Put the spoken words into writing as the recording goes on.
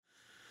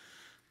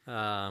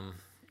Um,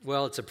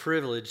 well, it's a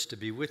privilege to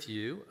be with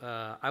you.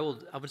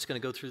 I'm just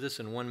going to go through this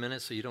in 1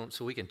 minute,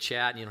 so we can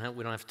chat. And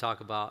we don't have to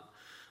talk about.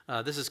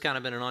 This has kind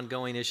of been an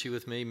ongoing issue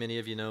with me. Many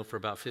of you know for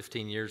about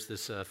 15 years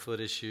this foot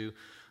issue.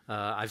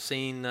 I've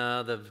seen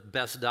the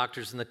best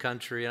doctors in the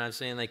country, and I've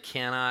seen they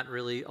cannot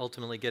really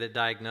ultimately get it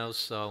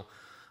diagnosed. So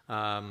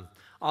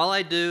all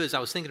I do is I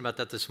was thinking about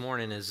that this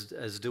morning.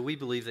 Is do we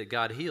believe that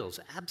God heals?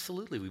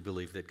 Absolutely, we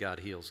believe that God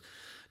heals.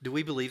 Do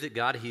we believe that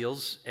God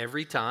heals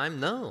every time?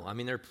 No. I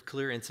mean, there are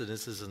clear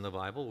incidences in the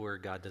Bible where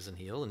God doesn't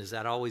heal. And is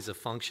that always a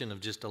function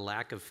of just a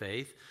lack of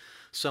faith?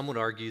 Some would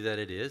argue that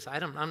it is.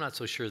 I'm not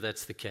so sure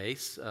that's the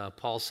case.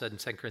 Paul said in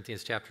 2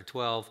 Corinthians chapter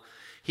 12,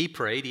 he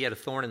prayed. He had a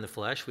thorn in the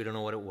flesh. We don't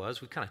know what it was.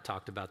 We kind of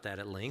talked about that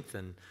at length.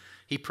 And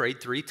he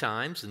prayed 3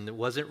 times, and it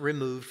wasn't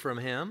removed from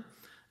him.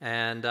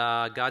 And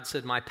God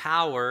said, my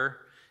power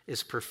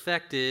is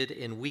perfected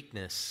in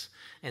weakness.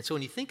 And so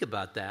when you think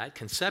about that,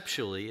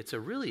 conceptually, it's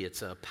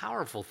a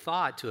powerful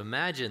thought to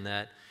imagine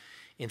that,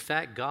 in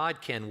fact,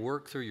 God can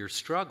work through your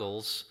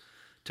struggles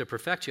to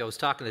perfect you. I was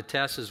talking to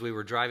Tess as we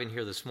were driving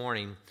here this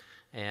morning,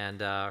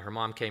 and her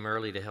mom came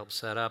early to help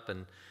set up,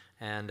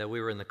 and we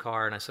were in the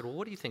car, and I said, well,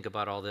 what do you think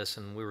about all this?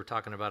 And we were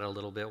talking about it a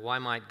little bit.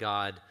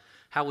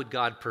 How would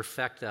God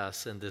perfect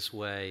us in this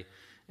way?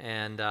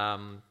 And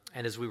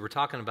as we were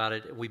talking about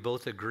it, we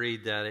both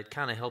agreed that it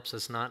kind of helps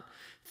us not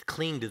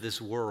cling to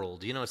this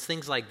world. It's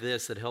things like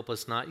this that help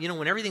us not,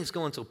 when everything's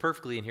going so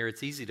perfectly in here,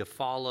 it's easy to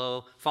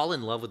fall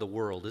in love with the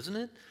world, isn't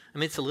it? I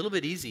mean, it's a little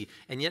bit easy.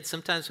 And yet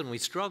sometimes when we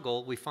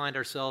struggle, we find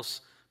ourselves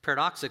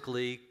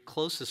paradoxically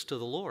closest to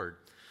the Lord.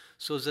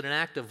 So is it an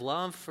act of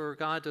love for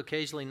God to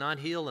occasionally not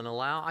heal and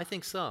allow? I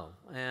think so.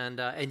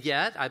 And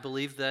yet I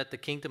believe that the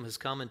kingdom has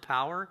come in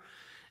power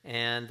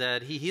and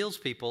that he heals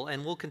people,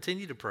 and we'll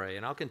continue to pray.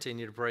 And I'll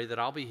continue to pray that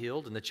I'll be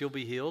healed and that you'll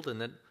be healed and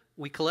that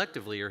we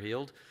collectively are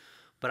healed.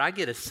 But I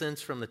get a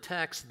sense from the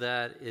text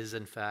that is,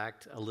 in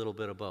fact, a little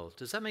bit of both.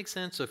 Does that make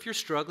sense? So if you're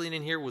struggling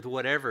in here with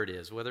whatever it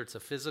is, whether it's a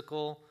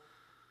physical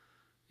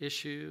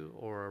issue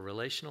or a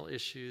relational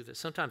issue, that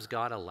sometimes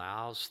God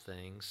allows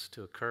things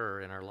to occur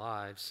in our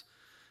lives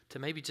to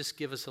maybe just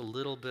give us a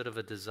little bit of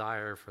a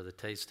desire for the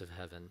taste of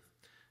heaven.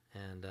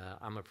 And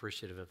I'm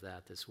appreciative of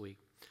that this week.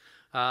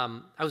 I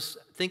was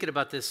thinking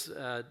about this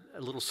a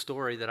little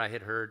story that I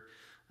had heard.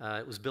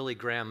 It was Billy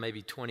Graham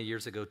maybe 20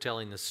 years ago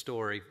telling this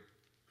story.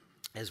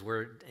 I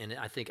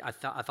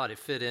thought it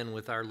fit in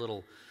with our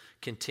little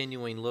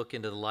continuing look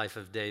into the life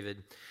of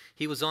David.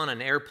 He was on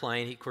an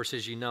airplane. Of course,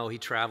 as you know, he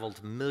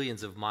traveled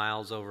millions of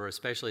miles over,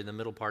 especially in the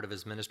middle part of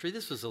his ministry.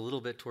 This was a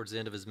little bit towards the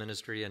end of his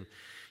ministry, and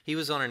he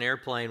was on an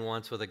airplane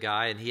once with a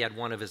guy, and he had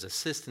one of his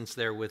assistants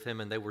there with him,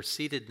 and they were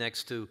seated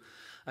next to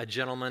a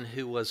gentleman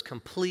who was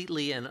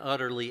completely and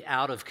utterly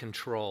out of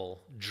control,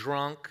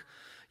 drunk,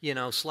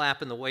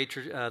 slapping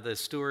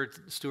the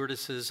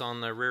stewardesses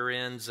on the rear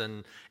ends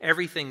and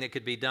everything that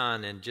could be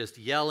done, and just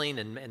yelling,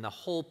 and the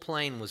whole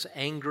plane was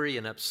angry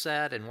and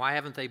upset, and why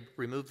haven't they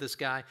removed this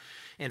guy?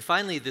 And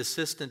finally, the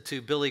assistant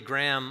to Billy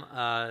Graham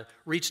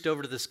reached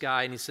over to this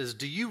guy, and he says,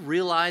 do you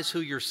realize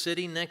who you're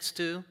sitting next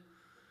to?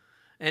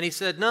 And he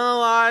said,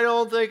 no, I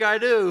don't think I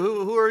do.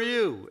 Who are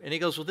you? And he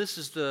goes, well, this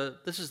is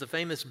the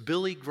famous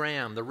Billy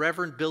Graham, the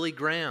Reverend Billy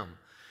Graham.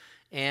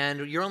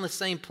 And you're on the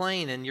same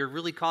plane, and you're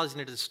really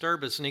causing a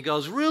disturbance. And he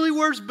goes, really,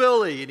 where's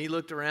Billy? And he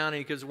looked around,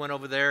 and he went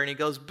over there, and he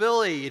goes,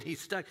 Billy. And he's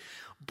stuck.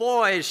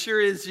 Boy, it sure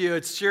is you.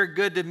 It's sure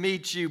good to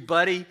meet you,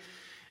 buddy.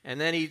 And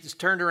then he just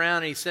turned around,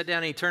 and he sat down,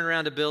 and he turned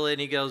around to Billy,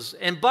 and he goes,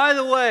 and by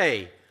the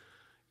way,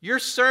 your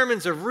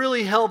sermons have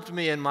really helped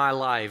me in my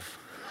life.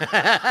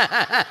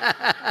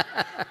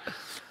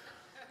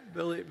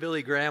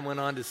 Billy Graham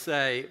went on to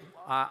say,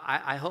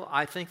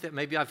 I think that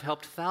maybe I've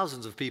helped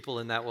thousands of people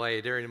in that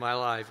way during my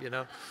life,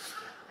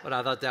 But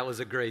I thought that was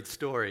a great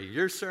story.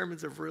 Your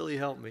sermons have really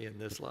helped me in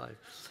this life.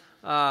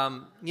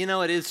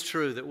 It is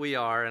true that we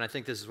are, and I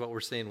think this is what we're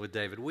seeing with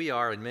David, we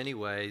are in many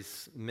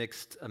ways a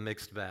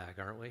mixed bag,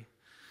 aren't we?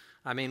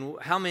 I mean,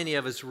 how many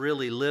of us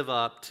really live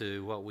up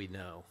to what we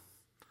know?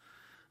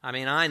 I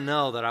mean, I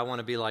know that I want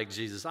to be like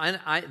Jesus.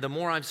 The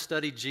more I've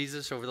studied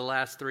Jesus over the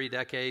last 3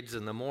 decades,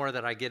 and the more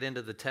that I get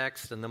into the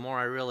text, and the more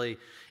I really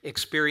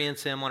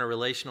experience him on a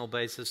relational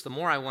basis, the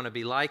more I want to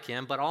be like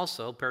him, but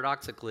also,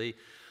 paradoxically,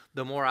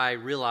 the more I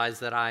realize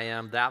that I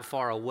am that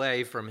far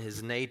away from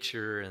his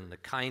nature and the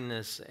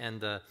kindness and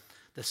the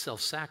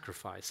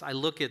self-sacrifice. I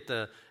look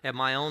at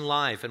my own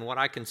life and what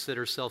I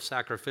consider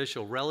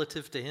self-sacrificial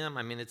relative to him.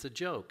 I mean, it's a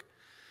joke.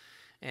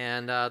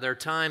 And there are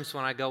times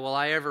when I go, will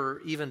I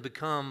ever even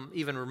become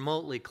even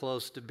remotely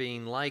close to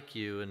being like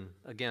you? And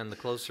again, the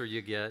closer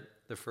you get,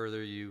 the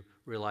further you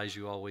realize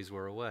you always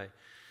were away.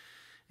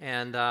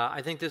 And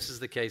I think this is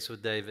the case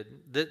with David.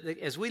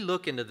 As we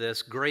look into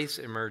this, grace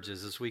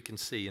emerges, as we can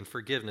see, and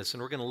forgiveness.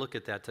 And we're going to look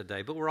at that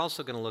today. But we're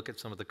also going to look at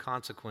some of the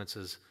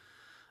consequences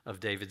of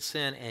David's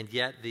sin, and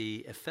yet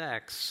the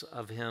effects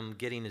of him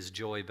getting his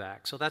joy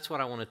back. So that's what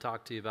I want to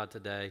talk to you about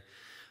today.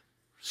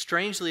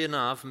 Strangely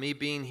enough, me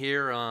being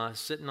here,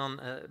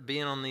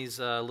 being on these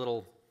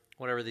little,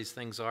 whatever these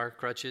things are,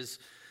 crutches,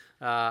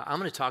 I'm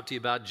going to talk to you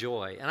about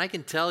joy. And I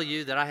can tell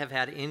you that I have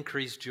had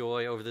increased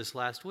joy over this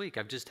last week.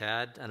 I've just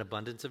had an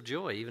abundance of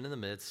joy, even in the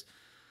midst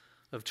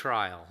of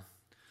trial.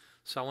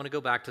 So I want to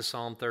go back to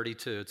Psalm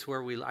 32. It's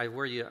where we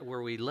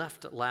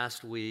left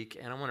last week,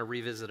 and I want to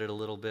revisit it a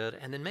little bit,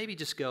 and then maybe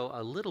just go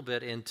a little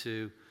bit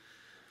into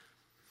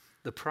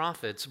the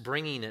prophets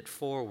bringing it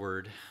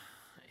forward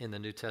in the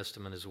New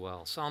Testament as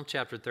well. Psalm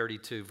chapter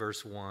 32,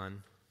 verse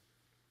 1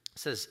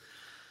 says,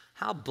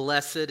 "How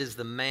blessed is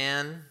the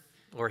man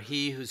or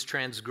he whose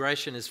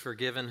transgression is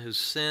forgiven, whose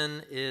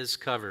sin is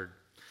covered."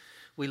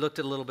 We looked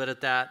a little bit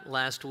at that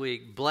last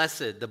week.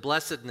 Blessed, the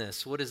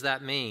blessedness, what does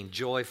that mean?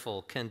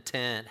 Joyful,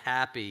 content,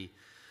 happy.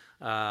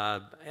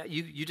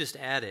 You just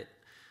add it.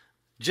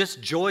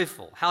 Just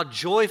joyful. How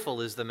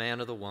joyful is the man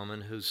or the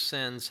woman whose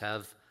sins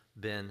have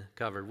been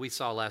covered. We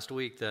saw last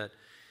week that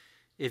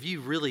if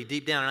you really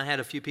deep down, and I had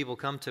a few people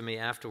come to me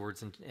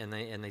afterwards and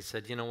they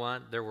said, you know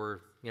what,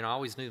 I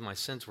always knew my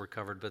sins were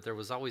covered, but there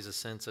was always a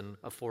sense and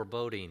a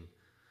foreboding.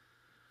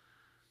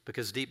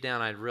 Because deep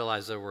down I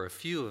realized there were a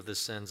few of the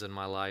sins in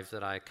my life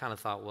that I kind of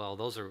thought, well,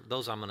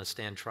 those I'm going to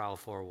stand trial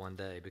for one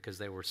day because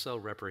they were so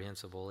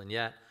reprehensible. And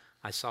yet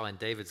I saw in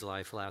David's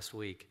life last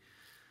week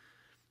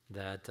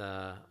that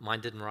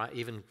mine didn't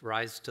even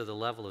rise to the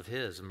level of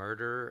his,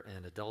 murder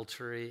and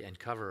adultery and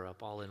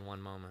cover-up all in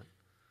one moment.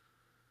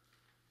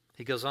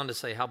 He goes on to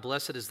say, "How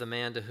blessed is the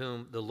man to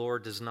whom the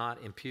Lord does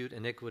not impute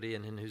iniquity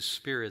and in whose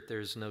spirit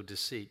there is no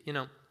deceit." You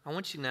know, I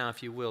want you now,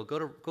 if you will,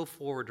 go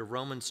forward to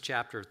Romans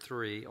chapter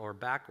 3, or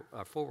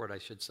forward, I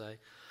should say.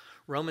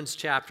 Romans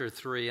chapter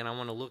 3, and I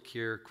want to look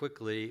here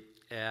quickly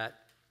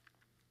at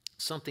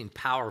something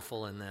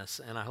powerful in this,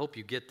 and I hope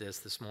you get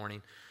this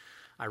morning.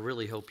 I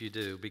really hope you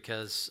do,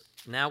 because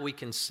now we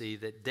can see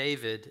that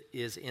David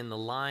is in the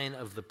line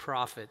of the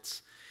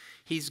prophets.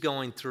 He's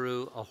going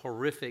through a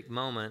horrific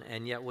moment,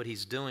 and yet what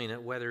he's doing,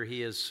 whether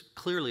he is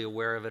clearly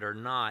aware of it or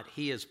not,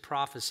 he is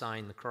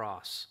prophesying the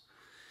cross.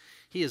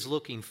 He is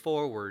looking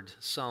forward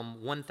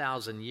some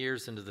 1,000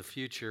 years into the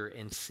future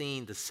and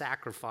seeing the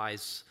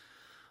sacrifice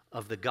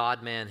of the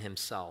God-man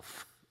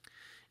himself.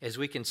 As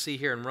we can see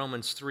here in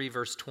Romans 3,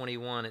 verse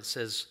 21, it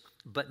says,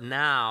 "But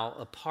now,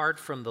 apart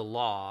from the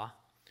law,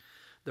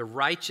 the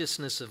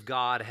righteousness of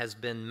God has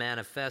been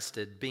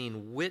manifested,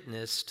 being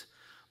witnessed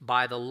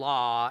by the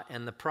law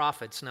and the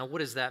prophets." Now, what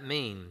does that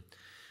mean?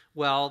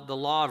 Well, the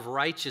law of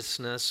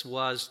righteousness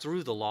was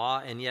through the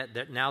law, and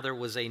yet now there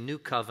was a new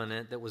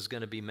covenant that was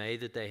going to be made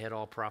that they had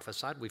all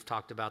prophesied. We've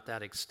talked about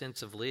that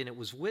extensively, and it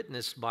was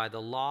witnessed by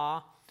the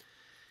law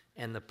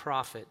and the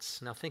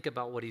prophets. Now think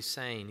about what he's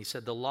saying. He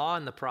said the law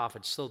and the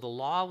prophets. So the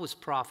law was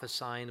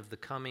prophesying of the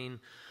coming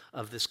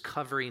of this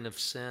covering of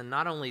sin.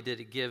 Not only did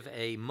it give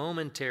a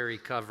momentary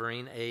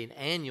covering, an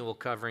annual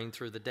covering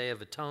through the Day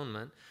of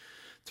Atonement,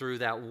 through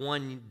that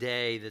one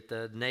day that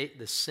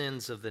the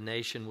sins of the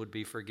nation would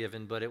be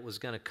forgiven, but it was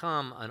going to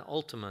come an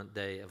ultimate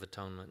day of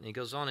atonement. And he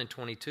goes on in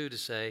 22 to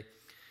say,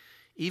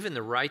 even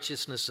the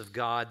righteousness of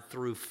God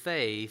through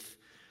faith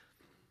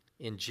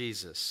in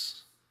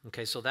Jesus.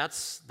 Okay, so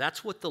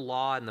that's what the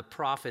law and the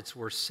prophets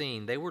were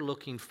seeing. They were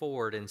looking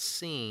forward and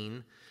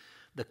seeing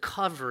the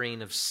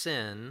covering of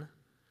sin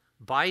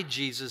by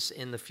Jesus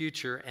in the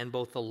future, and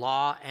both the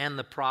law and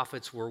the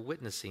prophets were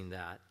witnessing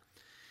that.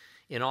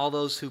 In all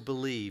those who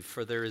believe,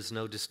 for there is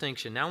no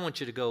distinction. Now I want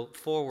you to go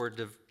forward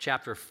to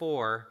chapter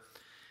 4,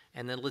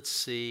 and then let's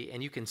see,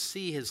 and you can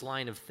see his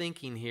line of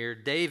thinking here.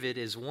 David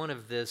is one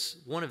of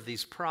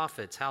these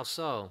prophets. How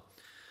so?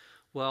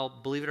 Well,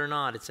 believe it or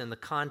not, it's in the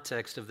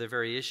context of the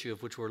very issue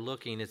of which we're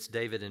looking. It's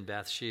David and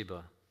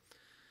Bathsheba.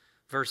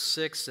 Verse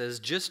 6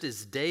 says, "Just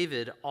as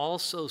David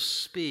also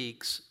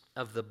speaks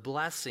of the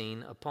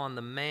blessing upon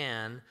the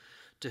man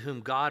to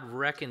whom God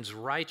reckons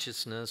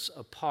righteousness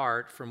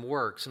apart from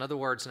works." In other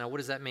words, now what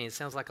does that mean? It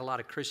sounds like a lot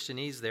of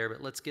Christianese there,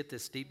 but let's get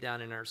this deep down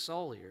in our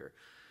soul here.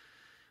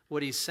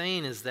 What he's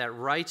saying is that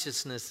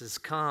righteousness has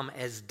come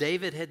as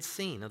David had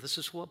seen. Now this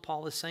is what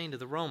Paul is saying to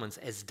the Romans.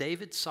 As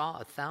David saw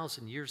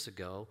 1,000 years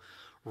ago,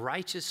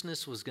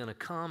 righteousness was going to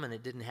come, and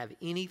it didn't have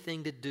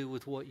anything to do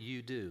with what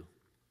you do.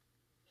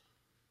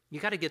 You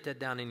got to get that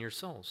down in your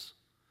souls.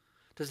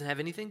 It doesn't have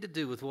anything to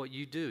do with what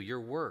you do,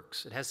 your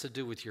works. It has to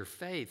do with your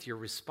faith, your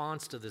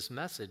response to this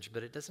message,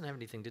 but it doesn't have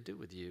anything to do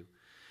with you.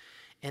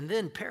 And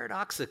then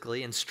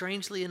paradoxically and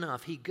strangely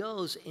enough, he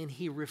goes and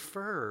he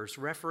refers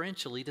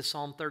referentially to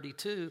Psalm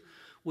 32,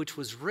 which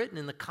was written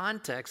in the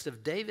context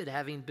of David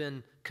having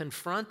been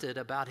confronted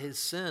about his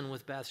sin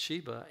with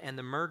Bathsheba and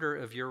the murder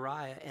of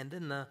Uriah, and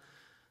then the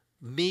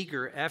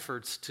meager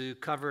efforts to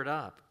cover it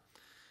up.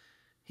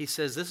 He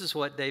says, this is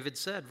what David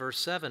said, verse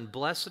 7,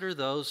 "Blessed are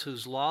those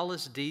whose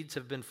lawless deeds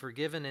have been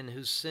forgiven and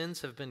whose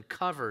sins have been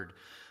covered.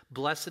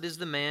 Blessed is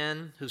the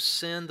man whose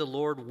sin the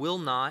Lord will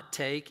not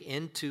take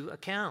into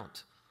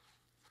account."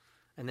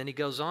 And then he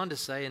goes on to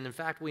say, and in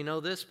fact we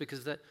know this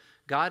because that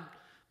God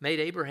made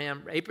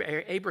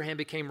Abraham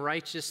became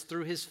righteous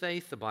through his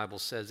faith, the Bible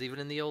says, even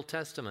in the Old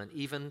Testament,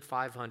 even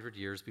 500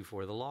 years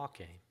before the law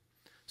came.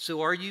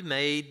 So are you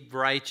made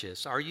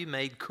righteous? Are you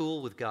made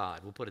cool with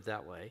God? We'll put it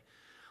that way.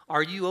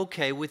 Are you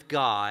okay with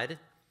God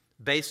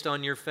based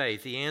on your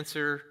faith? The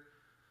answer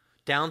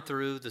down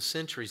through the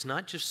centuries,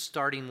 not just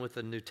starting with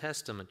the New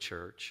Testament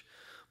church,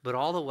 but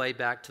all the way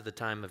back to the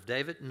time of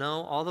David?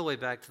 No, all the way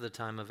back to the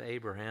time of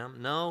Abraham?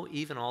 No,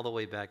 even all the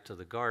way back to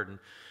the garden.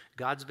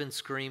 God's been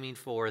screaming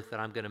forth that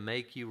I'm going to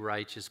make you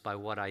righteous by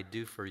what I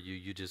do for you.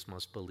 You just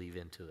must believe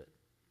into it.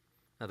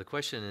 Now the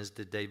question is,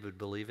 did David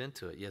believe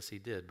into it? Yes, he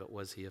did, but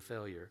was he a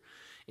failure?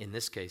 In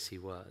this case, he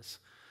was.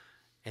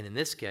 And in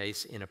this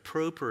case, in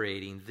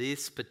appropriating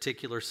this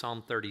particular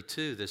Psalm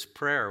 32, this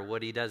prayer,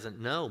 what he doesn't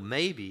know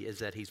maybe is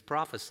that he's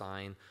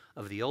prophesying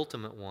of the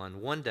ultimate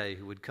one day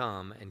who would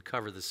come and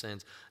cover the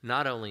sins,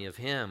 not only of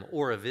him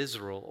or of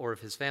Israel or of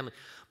his family,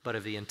 but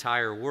of the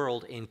entire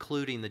world,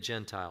 including the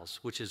Gentiles,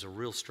 which is a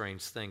real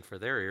strange thing for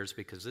their ears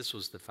because this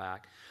was the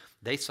fact.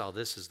 They saw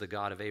this as the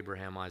God of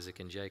Abraham,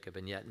 Isaac, and Jacob,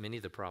 and yet many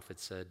of the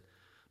prophets said,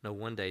 no,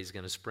 one day he's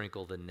going to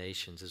sprinkle the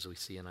nations, as we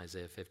see in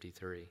Isaiah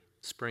 53.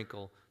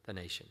 Sprinkle the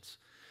nations.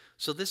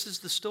 So this is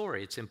the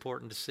story. It's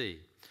important to see.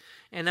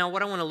 And now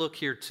what I want to look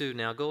here too,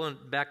 now going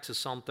back to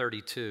Psalm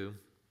 32,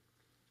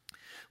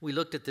 we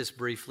looked at this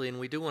briefly, and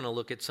we do want to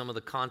look at some of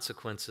the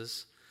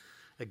consequences.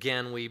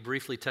 Again, we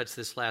briefly touched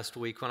this last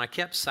week. When I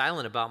kept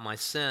silent about my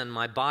sin,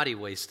 my body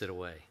wasted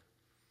away.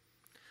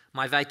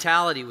 My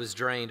vitality was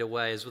drained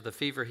away as with the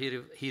fever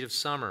heat of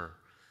summer,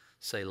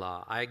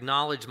 Selah. I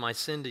acknowledged my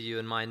sin to you,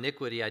 and my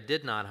iniquity I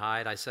did not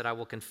hide. I said, I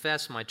will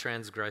confess my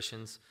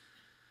transgressions,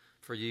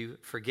 for you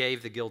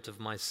forgave the guilt of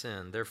my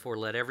sin. Therefore,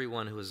 let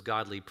everyone who is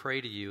godly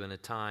pray to you in a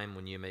time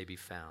when you may be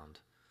found.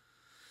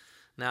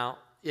 Now,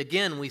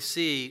 again, we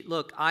see,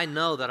 look, I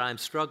know that I'm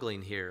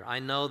struggling here. I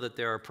know that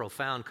there are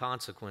profound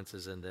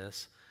consequences in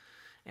this,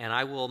 and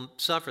I will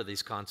suffer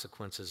these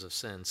consequences of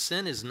sin.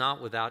 Sin is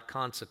not without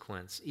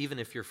consequence, even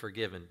if you're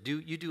forgiven.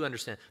 You do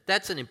understand?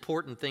 That's an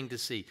important thing to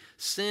see.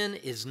 Sin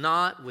is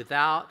not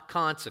without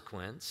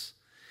consequence,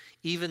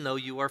 even though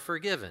you are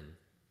forgiven.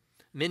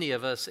 Many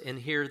of us in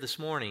here this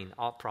morning,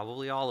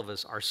 probably all of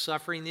us, are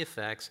suffering the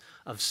effects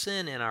of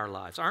sin in our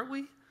lives, aren't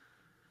we?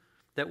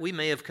 That we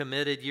may have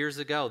committed years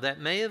ago, that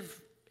may have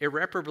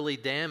irreparably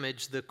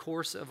damaged the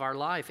course of our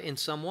life in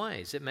some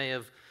ways. It may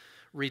have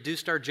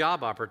reduced our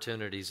job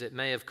opportunities. It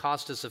may have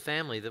cost us a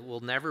family that will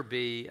never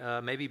be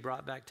maybe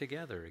brought back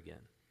together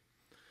again.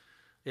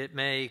 It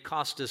may have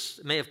cost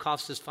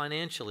us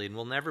financially, and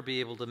we'll never be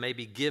able to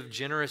maybe give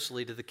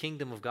generously to the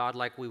kingdom of God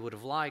like we would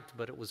have liked,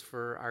 but it was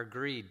for our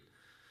greed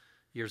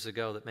years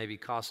ago that maybe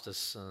cost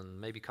us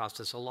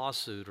a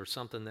lawsuit or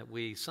something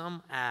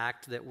some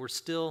act that we're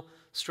still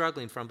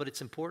struggling from. But it's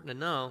important to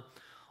know,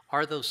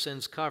 are those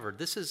sins covered?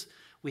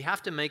 We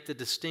have to make the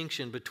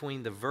distinction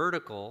between the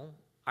vertical,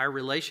 our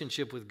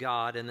relationship with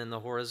God, and then the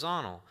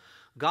horizontal.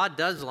 God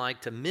does like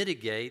to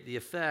mitigate the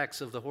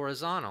effects of the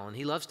horizontal, and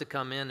he loves to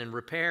come in and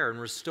repair and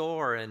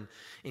restore and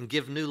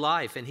give new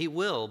life, and he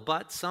will,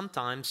 but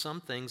sometimes some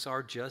things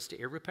are just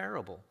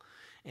irreparable.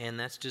 And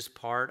that's just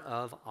part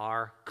of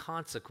our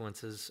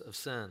consequences of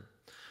sin.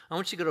 I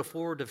want you to go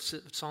forward to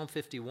Psalm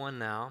 51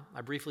 now.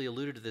 I briefly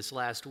alluded to this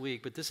last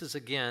week, but this is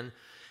again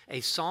a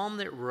psalm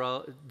that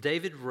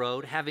David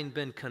wrote having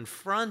been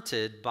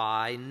confronted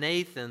by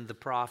Nathan the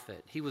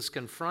prophet. He was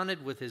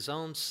confronted with his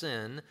own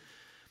sin,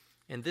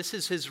 and this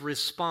is his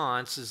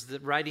response,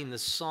 writing the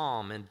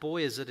psalm. And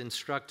boy, is it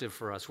instructive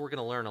for us. We're going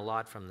to learn a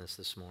lot from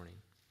this morning.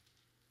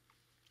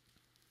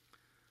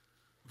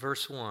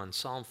 Verse 1,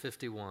 Psalm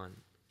 51.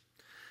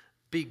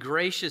 Be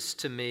gracious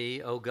to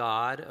me, O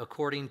God,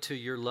 according to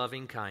your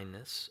loving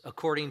kindness,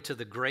 according to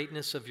the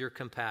greatness of your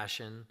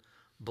compassion,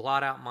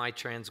 blot out my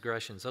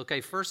transgressions. Okay,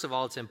 first of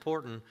all, it's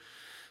important.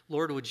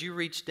 Lord, would you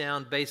reach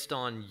down based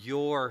on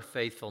your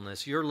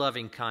faithfulness, your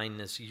loving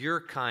kindness, your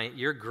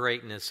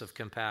greatness of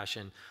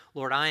compassion.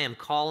 Lord, I am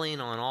calling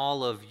on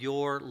all of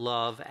your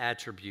love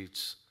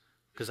attributes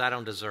because I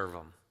don't deserve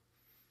them.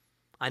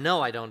 I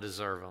know I don't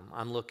deserve them.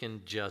 I'm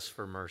looking just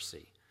for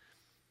mercy.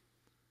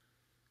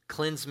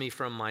 Cleanse me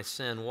from my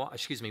sin.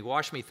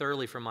 Wash me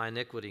thoroughly from my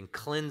iniquity and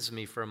cleanse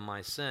me from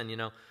my sin. You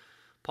know,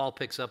 Paul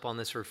picks up on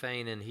this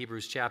refrain in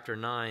Hebrews chapter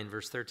 9,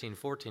 verse 13,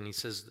 14. He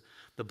says,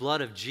 the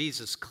blood of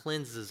Jesus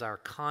cleanses our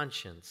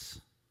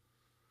conscience.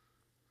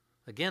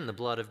 Again, the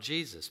blood of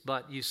Jesus.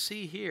 But you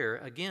see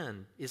here,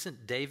 again,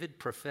 isn't David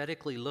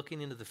prophetically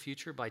looking into the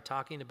future by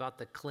talking about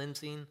the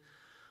cleansing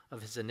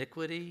of his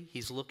iniquity?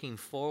 He's looking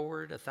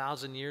forward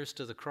 1,000 years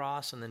to the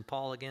cross, and then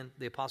Paul again,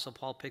 the Apostle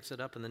Paul picks it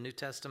up in the New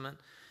Testament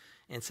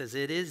and says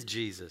it is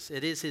Jesus.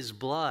 It is his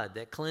blood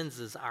that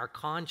cleanses our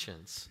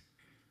conscience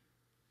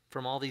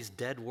from all these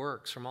dead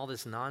works, from all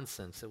this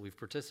nonsense that we've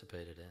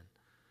participated in.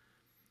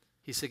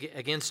 He said,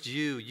 against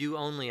you, you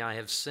only I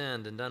have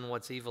sinned and done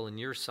what's evil in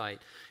your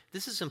sight.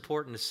 This is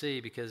important to see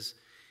because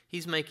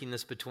he's making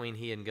this between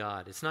he and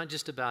God. It's not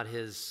just about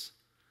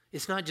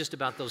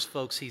those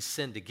folks he's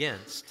sinned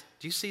against.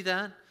 Do you see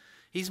that?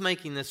 He's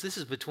making this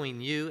is between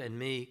you and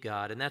me,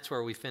 God, and that's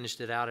where we finished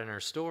it out in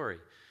our story.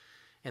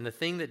 And the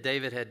thing that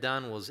David had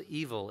done was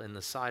evil in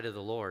the sight of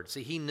the Lord.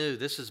 See, he knew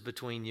this is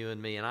between you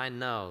and me, and I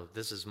know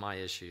this is my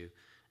issue,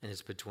 and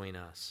it's between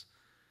us.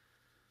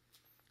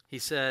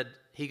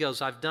 he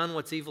goes, I've done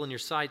what's evil in your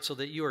sight so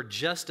that you are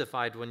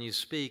justified when you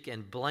speak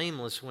and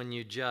blameless when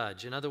you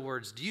judge. In other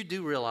words, you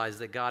do realize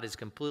that God is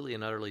completely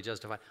and utterly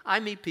justified. I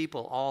meet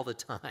people all the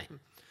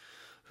time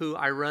who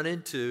I run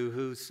into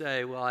who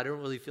say, well, I don't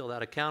really feel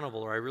that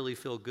accountable, or I really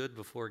feel good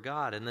before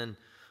God. And then,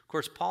 of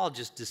course, Paul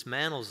just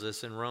dismantles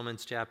this in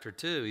Romans chapter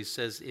 2. He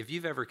says, if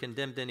you've ever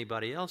condemned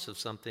anybody else of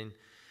something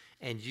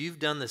and you've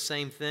done the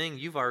same thing,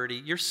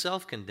 you're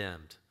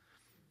self-condemned.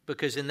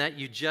 Because in that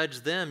you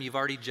judge them, you've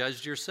already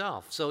judged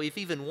yourself. So if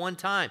even one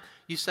time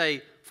you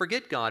say,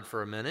 forget God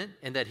for a minute,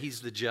 and that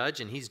he's the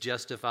judge and he's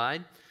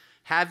justified,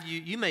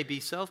 you may be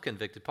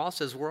self-convicted. Paul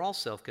says we're all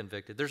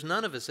self-convicted. There's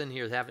none of us in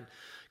here that haven't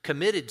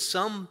committed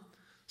some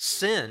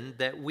sin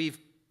that we've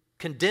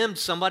condemned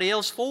somebody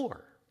else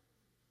for.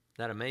 Isn't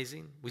that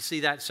amazing? We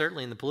see that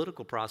certainly in the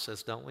political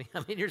process, don't we?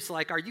 I mean, you're just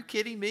like, are you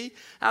kidding me?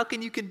 How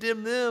can you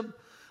condemn them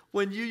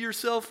when you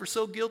yourself are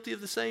so guilty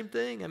of the same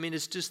thing? I mean,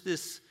 it's just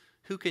this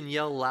who can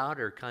yell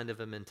louder kind of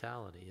a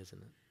mentality,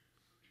 isn't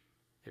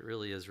it? It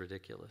really is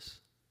ridiculous.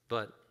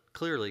 But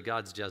clearly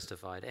God's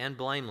justified and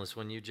blameless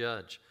when you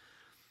judge.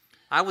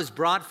 I was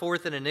brought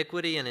forth in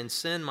iniquity, and in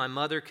sin my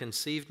mother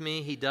conceived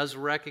me. He does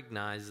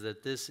recognize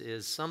that this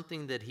is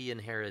something that he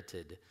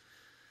inherited.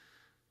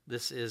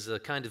 This is a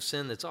kind of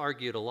sin that's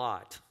argued a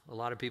lot. A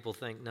lot of people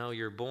think, no,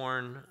 you're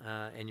born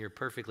and you're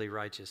perfectly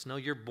righteous. No,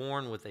 you're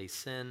born with a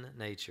sin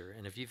nature.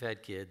 And if you've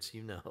had kids,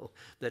 you know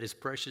that as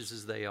precious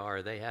as they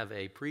are, they have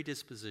a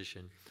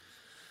predisposition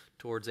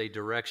towards a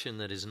direction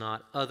that is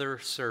not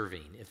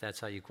other-serving, if that's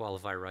how you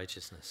qualify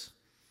righteousness.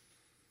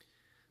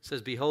 It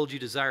says, behold, you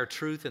desire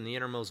truth in the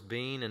innermost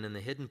being, and in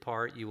the hidden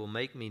part you will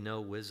make me know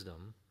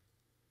wisdom.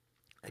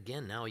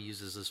 Again, now he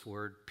uses this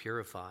word,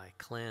 purify,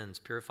 cleanse,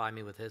 purify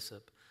me with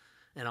hyssop,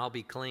 and I'll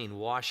be clean.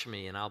 Wash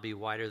me, and I'll be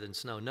whiter than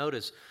snow.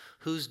 Notice,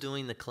 who's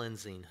doing the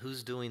cleansing?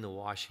 Who's doing the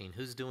washing?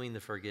 Who's doing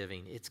the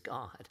forgiving? It's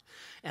God.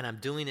 And I'm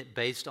doing it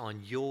based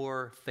on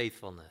your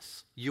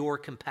faithfulness, your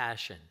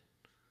compassion.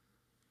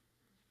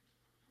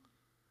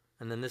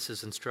 And then this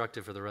is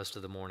instructive for the rest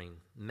of the morning.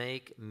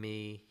 Make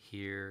me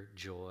hear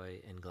joy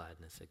and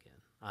gladness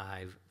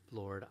again.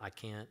 Lord, I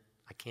can't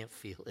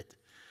feel it.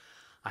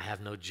 I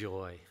have no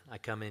joy. I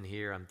come in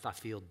here, I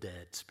feel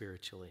dead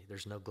spiritually.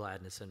 There's no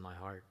gladness in my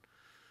heart.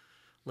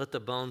 Let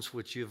the bones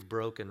which you have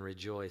broken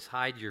rejoice.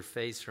 Hide your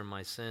face from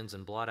my sins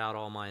and blot out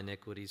all my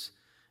iniquities.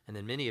 And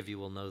then many of you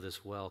will know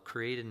this well.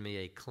 Create in me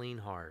a clean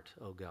heart,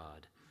 O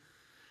God,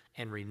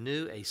 and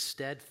renew a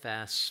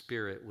steadfast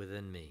spirit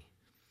within me.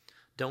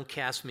 Don't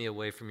cast me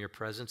away from your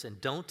presence, and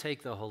don't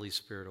take the Holy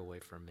Spirit away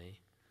from me.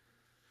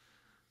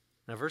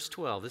 Now, verse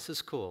 12, this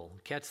is cool.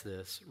 Catch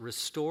this.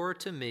 Restore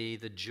to me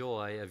the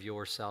joy of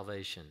your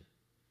salvation.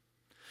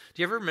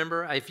 Do you ever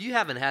remember, if you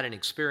haven't had an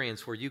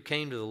experience where you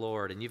came to the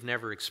Lord and you've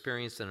never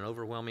experienced an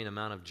overwhelming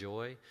amount of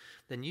joy,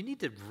 then you need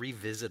to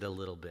revisit a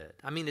little bit.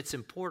 I mean, it's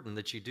important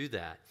that you do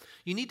that.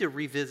 You need to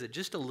revisit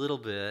just a little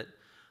bit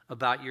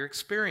about your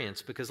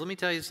experience, because let me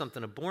tell you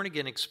something, a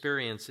born-again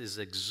experience is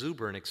an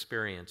exuberant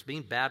experience.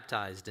 Being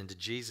baptized into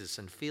Jesus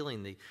and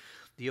feeling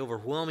the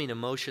overwhelming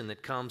emotion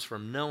that comes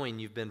from knowing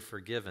you've been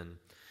forgiven.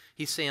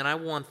 He's saying, I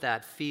want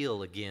that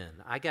feel again.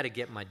 I got to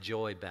get my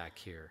joy back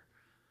here.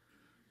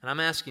 And I'm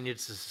asking you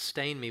to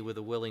sustain me with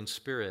a willing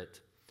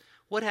spirit.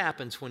 What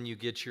happens when you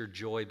get your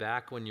joy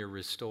back, when you're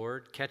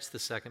restored? Catch the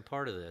second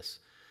part of this.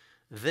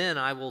 Then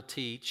I will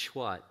teach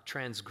what?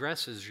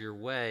 Transgresses your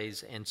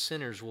ways, and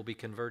sinners will be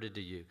converted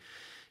to you.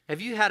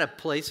 Have you had a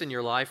place in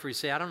your life where you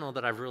say, I don't know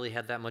that I've really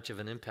had that much of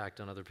an impact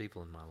on other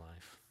people in my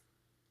life?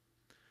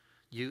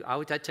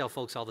 I tell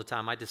folks all the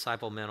time, I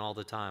disciple men all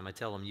the time. I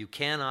tell them, you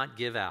cannot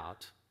give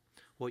out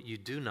what you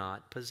do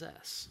not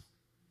possess.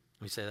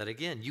 Let me say that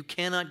again. You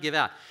cannot give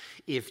out.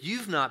 If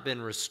you've not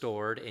been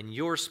restored in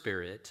your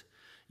spirit,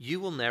 you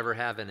will never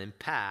have an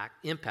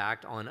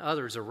impact on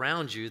others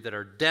around you that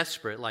are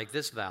desperate, like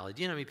this valley.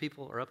 Do you know how many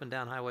people are up and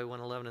down Highway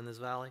 111 in this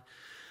valley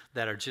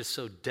that are just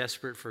so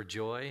desperate for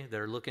joy?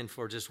 They're looking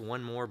for just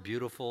one more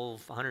beautiful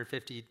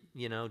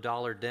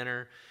 $150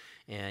 dinner,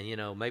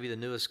 and maybe the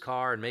newest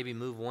car, and maybe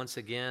move once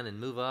again and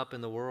move up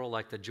in the world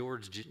like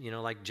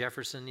like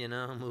Jefferson,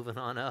 moving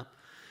on up,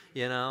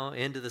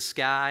 into the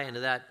sky,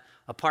 into that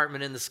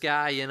apartment in the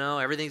sky,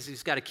 everything's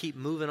just got to keep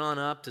moving on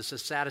up to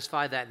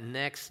satisfy that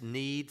next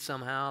need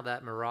somehow,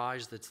 that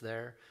mirage that's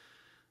there.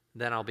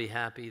 Then I'll be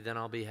happy,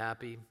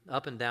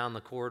 Up and down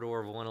the corridor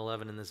of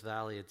 111 in this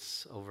valley,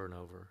 it's over and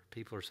over.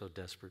 People are so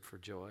desperate for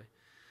joy.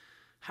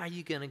 How are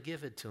you going to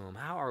give it to them?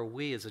 How are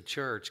we as a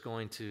church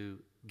going to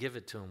give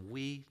it to them?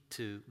 We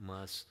too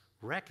must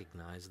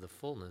recognize the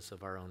fullness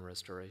of our own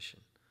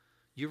restoration.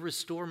 You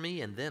restore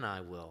me, and then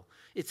I will.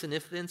 It's an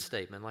if-then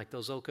statement, like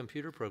those old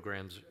computer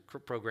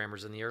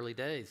programmers in the early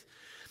days.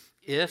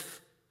 If,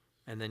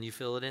 and then you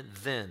fill it in,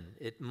 then.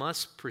 It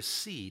must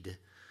proceed.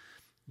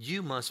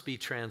 You must be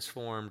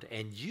transformed,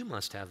 and you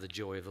must have the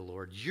joy of the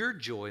Lord. Your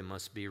joy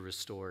must be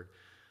restored.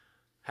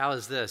 How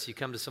is this? You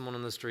come to someone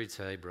on the streets,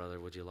 hey,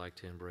 brother, would you like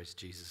to embrace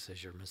Jesus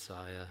as your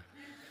Messiah?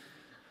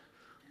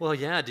 Well,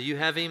 yeah, do you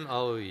have him?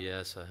 Oh,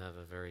 yes, I have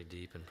a very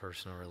deep and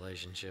personal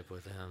relationship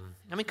with him.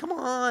 I mean, come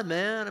on,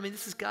 man. I mean,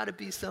 this has got to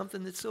be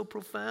something that's so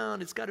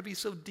profound. It's got to be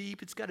so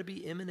deep. It's got to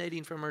be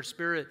emanating from our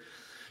spirit.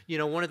 You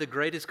know, one of the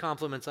greatest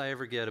compliments I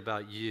ever get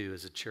about you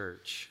as a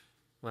church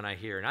when I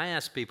hear, and I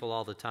ask people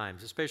all the time,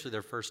 especially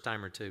their first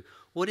time or two,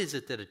 what is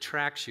it that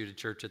attracts you to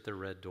church at the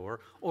Red Door,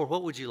 or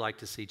what would you like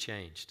to see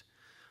changed?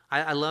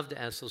 I love to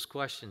ask those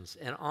questions,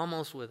 and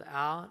almost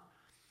without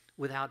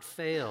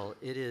fail,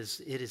 it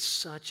is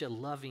such a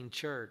loving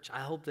church.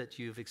 I hope that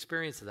you've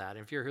experienced that. And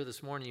if you're here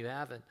this morning, you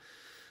haven't.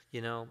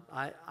 You know,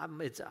 I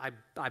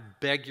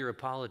beg your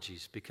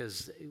apologies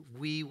because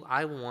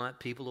I want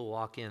people to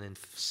walk in and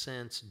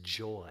sense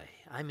joy.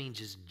 I mean,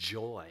 just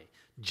joy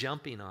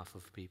jumping off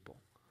of people.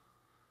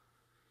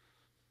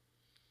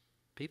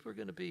 People are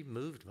going to be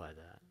moved by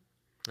that.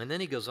 And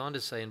then he goes on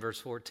to say in verse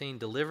 14,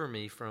 "Deliver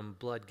me from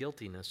blood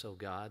guiltiness, O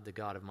God, the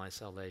God of my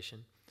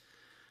salvation.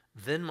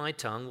 Then my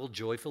tongue will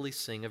joyfully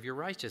sing of your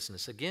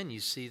righteousness." Again, you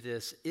see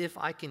this, if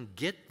I can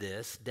get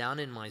this down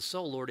in my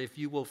soul, Lord, if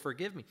you will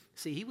forgive me.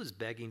 See, he was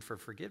begging for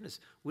forgiveness.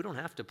 We don't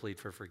have to plead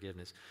for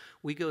forgiveness.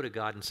 We go to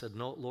God and said,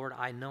 "No, Lord,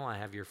 I know I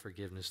have your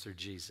forgiveness through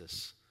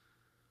Jesus."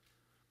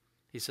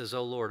 He says,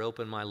 "Oh, Lord,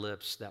 open my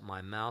lips that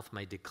my mouth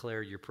may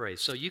declare your praise."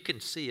 So you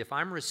can see, if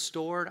I'm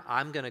restored,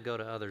 I'm going to go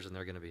to others and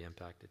they're going to be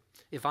impacted.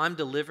 If I'm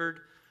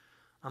delivered,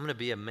 I'm going to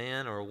be a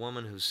man or a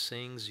woman who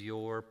sings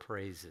your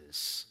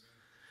praises.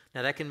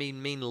 Now, that can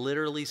mean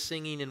literally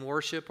singing in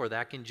worship, or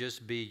that can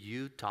just be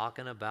you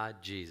talking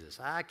about Jesus.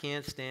 I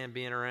can't stand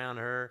being around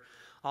her.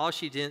 All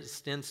she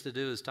tends to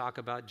do is talk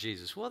about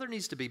Jesus. Well, there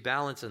needs to be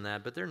balance in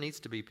that, but there needs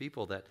to be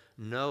people that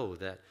know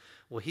that,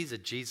 well, he's a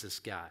Jesus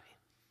guy.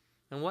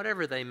 And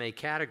whatever they may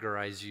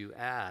categorize you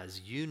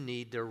as, you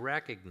need to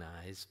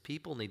recognize,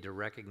 people need to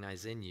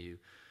recognize in you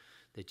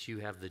that you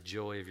have the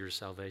joy of your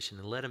salvation,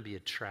 and let them be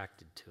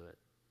attracted to it.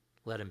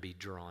 Let them be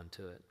drawn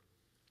to it.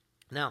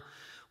 Now,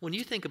 when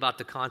you think about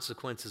the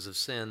consequences of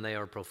sin, they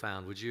are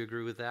profound. Would you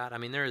agree with that? I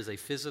mean, there is a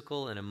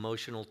physical and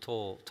emotional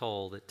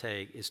toll that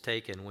is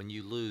taken when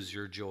you lose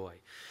your joy.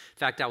 In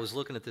fact, I was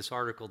looking at this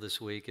article this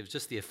week. It was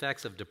just the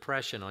effects of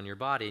depression on your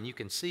body. And you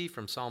can see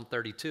from Psalm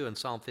 32 and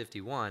Psalm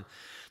 51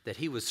 that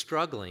he was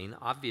struggling,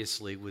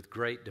 obviously, with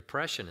great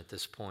depression at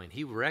this point.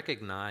 He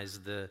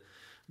recognized the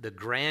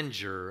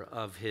grandeur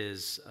of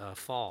his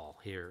fall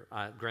here.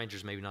 Grandeur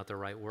is maybe not the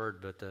right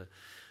word, but the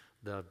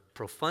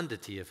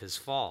profundity of his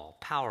fall,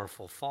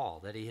 powerful fall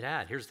that he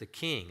had. Here's the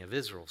king of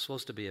Israel,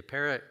 supposed to be a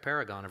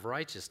paragon of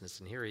righteousness,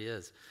 and here he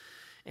is.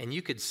 And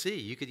you could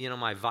see,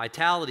 my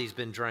vitality's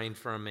been drained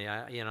from me.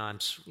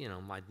 It's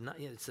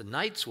the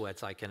night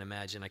sweats, I can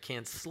imagine. I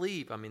can't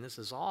sleep. I mean, this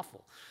is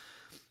awful.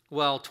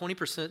 Well,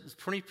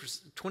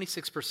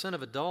 26%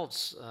 of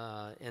adults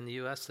in the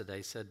U.S.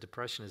 today said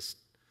depression is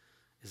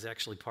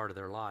actually part of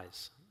their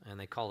lives, and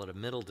they call it a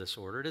mental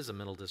disorder. It is a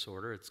mental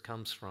disorder. It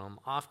comes from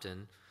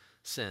often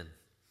sin.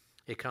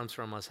 It comes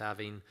from us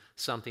having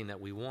something that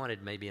we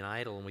wanted, maybe an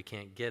idol, and we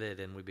can't get it,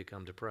 and we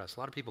become depressed. A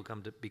lot of people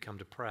become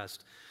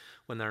depressed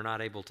when they're not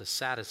able to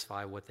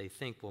satisfy what they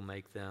think will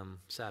make them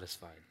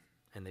satisfied,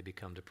 and they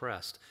become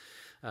depressed.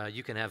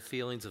 You can have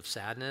feelings of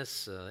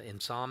sadness,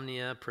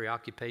 insomnia,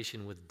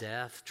 preoccupation with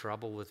death,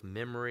 trouble with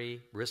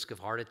memory, risk of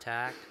heart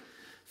attack,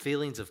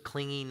 feelings of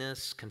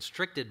clinginess,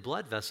 constricted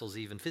blood vessels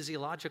even,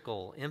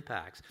 physiological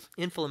impacts,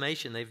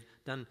 inflammation. They've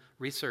done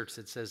research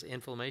that says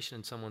inflammation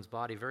in someone's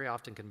body very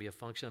often can be a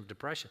function of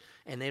depression,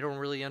 and they don't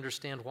really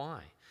understand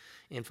why.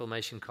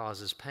 Inflammation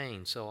causes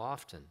pain so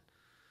often.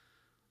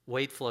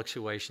 Weight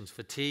fluctuations,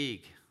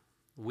 fatigue,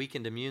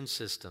 weakened immune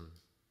system,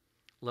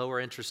 lower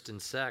interest in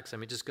sex. I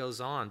mean, it just goes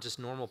on, just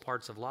normal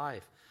parts of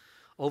life.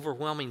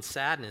 Overwhelming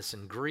sadness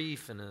and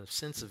grief and a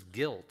sense of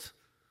guilt.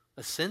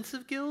 A sense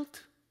of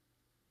guilt?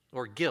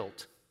 Or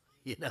guilt,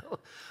 I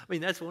mean,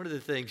 that's one of the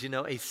things,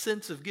 a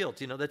sense of guilt.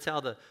 That's how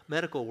the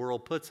medical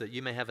world puts it.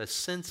 You may have a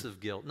sense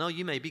of guilt. No,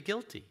 you may be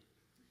guilty.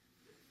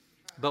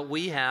 But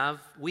we have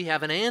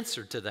an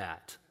answer to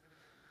that.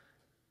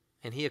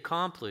 And he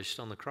accomplished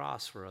on the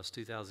cross for us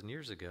 2,000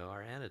 years ago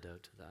our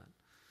antidote to that.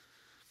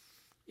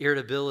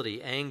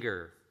 Irritability,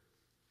 anger,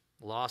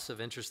 loss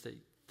of interest,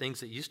 things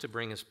that used to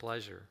bring us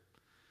pleasure,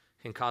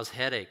 can cause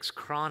headaches,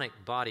 chronic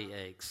body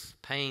aches,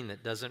 pain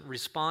that doesn't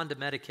respond to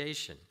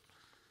medication.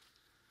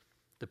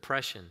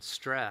 Depression,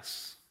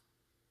 stress,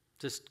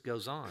 just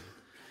goes on.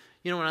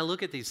 When I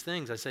look at these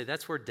things, I say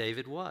that's where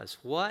David was.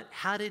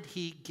 How did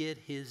he get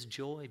his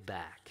joy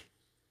back?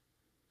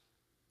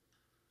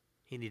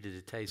 He needed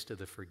a taste of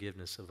the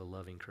forgiveness of a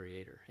loving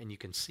Creator, and you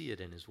can see it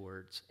in his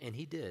words, and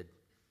he did.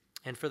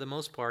 And for the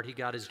most part, he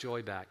got his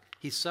joy back.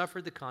 He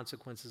suffered the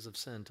consequences of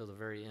sin till the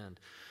very end,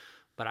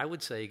 but I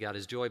would say he got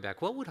his joy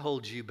back. What would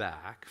hold you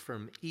back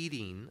from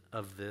eating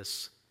of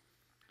this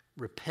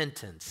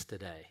repentance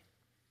today?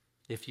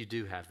 If you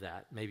do have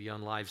that, maybe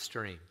on live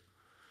stream.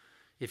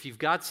 If you've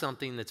got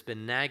something that's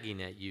been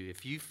nagging at you,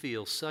 if you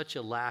feel such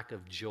a lack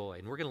of joy,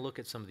 and we're going to look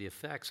at some of the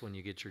effects when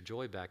you get your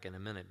joy back in a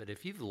minute, but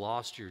if you've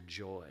lost your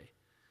joy,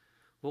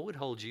 What would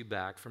hold you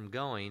back from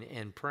going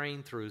and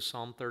praying through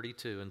Psalm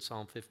 32 and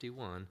Psalm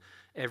 51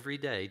 every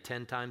day,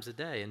 10 times a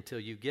day, until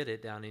you get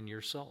it down in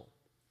your soul?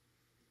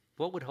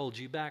 What would hold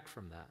you back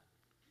from that?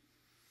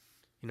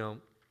 You know,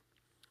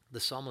 the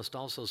psalmist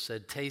also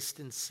said, taste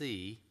and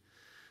see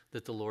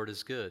that the Lord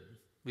is good.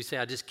 We say,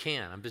 I just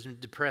can't. I've been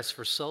depressed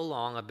for so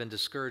long. I've been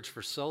discouraged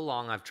for so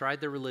long. I've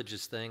tried the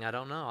religious thing. I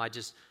don't know.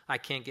 I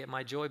can't get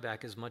my joy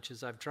back as much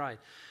as I've tried.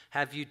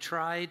 Have you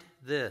tried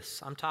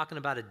this? I'm talking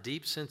about a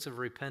deep sense of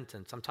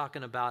repentance. I'm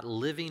talking about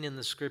living in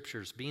the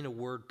Scriptures, being a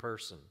word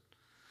person,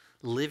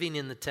 living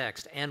in the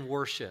text and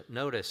worship.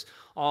 Notice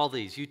all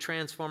these. You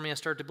transform me, I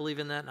start to believe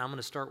in that, and I'm going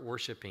to start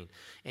worshiping.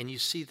 And you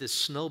see this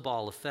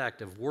snowball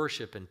effect of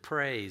worship and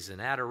praise and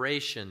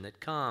adoration that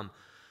come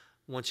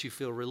once you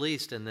feel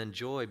released, and then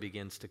joy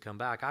begins to come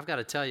back. I've got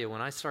to tell you,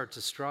 when I start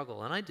to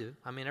struggle, and I do,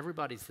 I mean,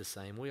 everybody's the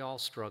same. We all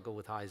struggle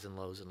with highs and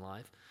lows in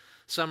life.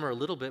 Some are a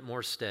little bit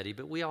more steady,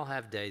 but we all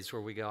have days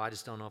where we go, I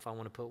just don't know if I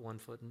want to put one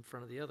foot in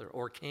front of the other,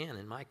 or can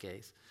in my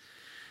case.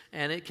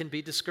 And it can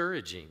be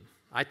discouraging.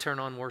 I turn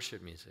on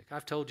worship music.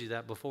 I've told you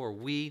that before.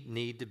 We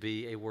need to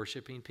be a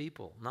worshiping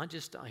people, not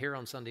just here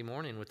on Sunday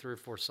morning with 3 or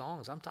 4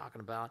 songs. I'm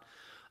talking about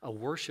a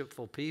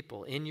worshipful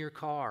people in your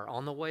car,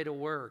 on the way to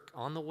work,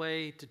 on the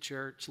way to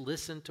church.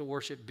 Listen to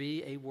worship.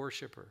 Be a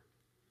worshiper.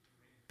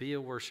 Be a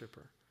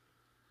worshiper.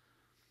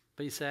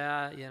 But you say,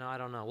 I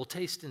don't know. Well,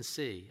 taste and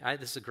see.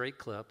 This is a great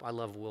clip. I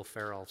love Will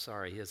Ferrell.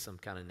 Sorry, he has some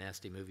kind of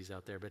nasty movies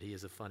out there, but he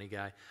is a funny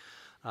guy.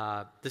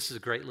 This is a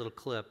great little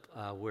clip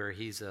where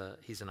he's an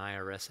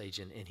IRS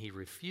agent, and he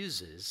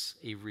refuses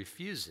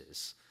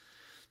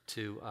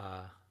to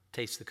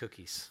taste the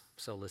cookies.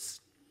 So let's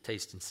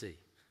taste and see.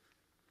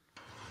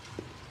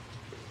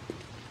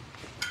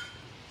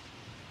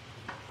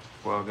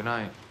 Well, good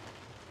night.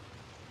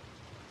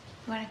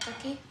 You want a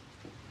cookie?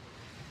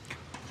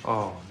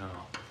 Oh, no.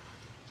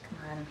 Come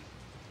on.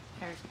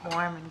 They're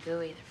warm and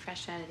gooey. They're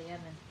fresh out of the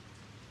oven.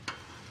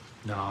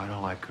 No, I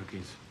don't like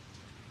cookies.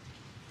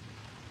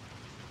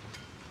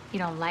 You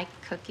don't like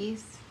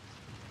cookies?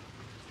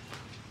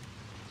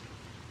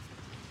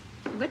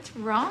 What's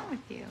wrong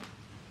with you?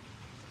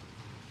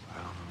 I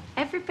don't know.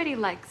 Everybody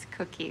likes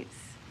cookies.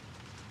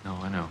 No,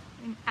 I know.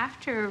 And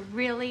after a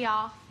really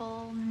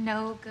awful,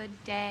 no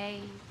good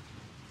day,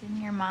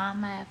 didn't your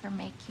mama ever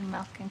make you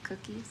milk and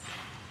cookies?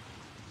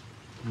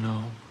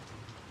 No.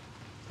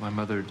 My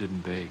mother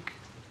didn't bake.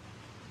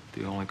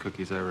 The only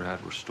cookies I ever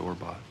had were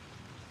store-bought.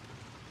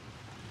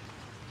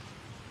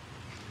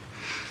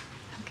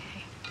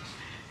 Okay.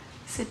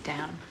 Sit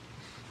down.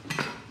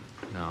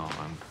 No,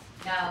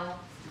 No.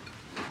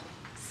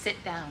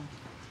 Sit down.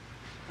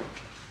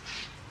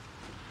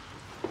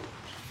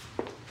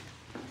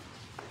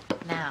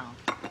 Now,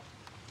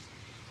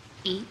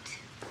 eat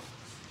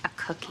a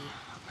cookie.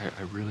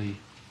 I really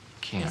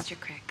can't. Mr.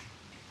 Crick,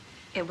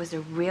 it was a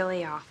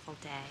really awful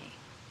day.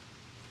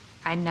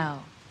 I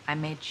know. I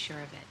made sure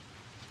of it.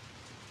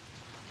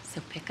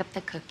 So pick up the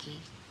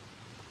cookie,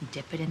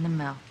 dip it in the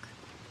milk,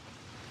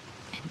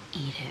 and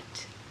eat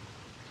it.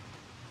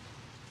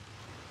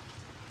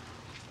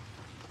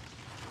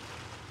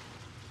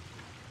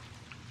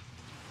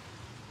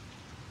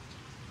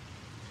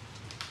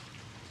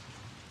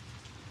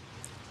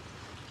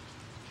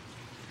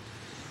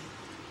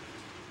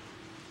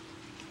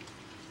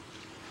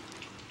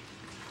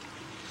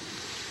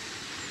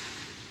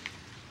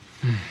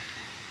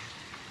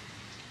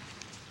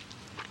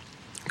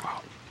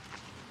 Wow.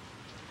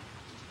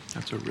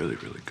 That's a really,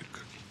 really good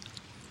cookie.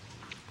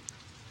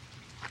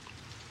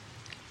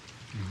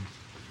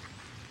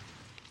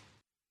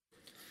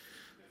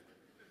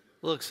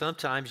 Look,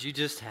 sometimes you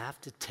just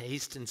have to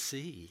taste and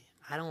see.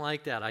 I don't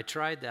like that. I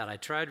tried that. I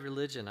tried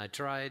religion.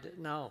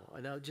 No,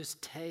 just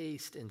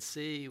taste and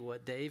see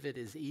what David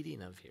is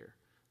eating of here.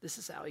 This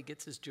is how he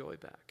gets his joy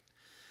back.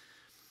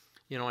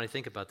 You know, when I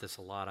think about this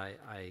a lot,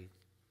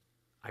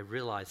 I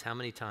realize how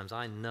many times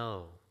I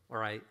know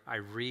or I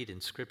read in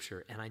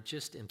Scripture and I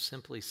just am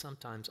simply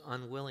sometimes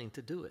unwilling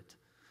to do it.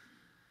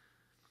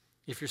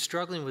 If you're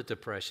struggling with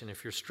depression,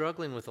 if you're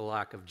struggling with a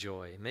lack of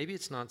joy, maybe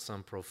it's not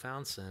some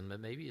profound sin, but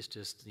maybe it's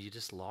just you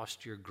just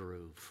lost your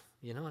groove.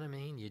 You know what I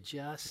mean? You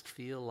just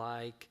feel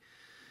like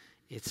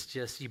it's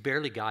just, you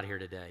barely got here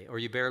today, or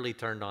you barely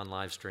turned on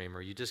live stream,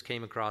 or you just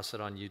came across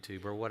it on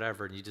YouTube or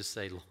whatever, and you just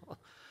say,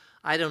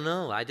 I don't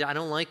know, I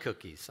don't like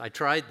cookies. I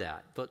tried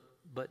that, but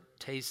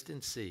taste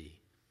and see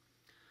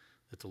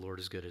that the Lord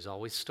is good. It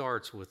always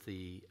starts with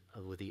the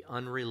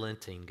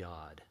unrelenting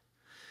God.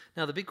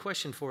 Now, the big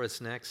question for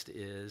us next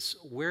is,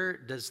 where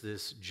does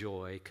this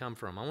joy come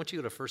from? I want you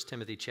to go to 1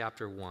 Timothy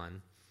chapter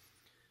 1,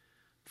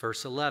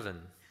 verse 11.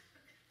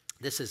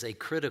 This is a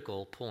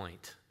critical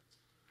point.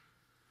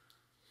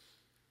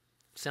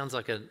 Sounds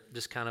like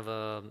just kind of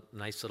a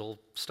nice little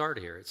start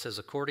here. It says,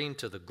 according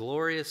to the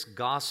glorious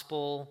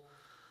gospel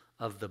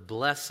of the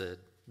blessed,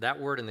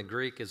 that word in the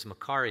Greek is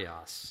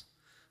makarios,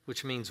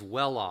 which means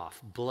well off,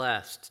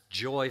 blessed,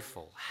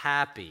 joyful,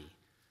 happy,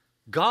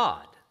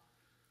 God,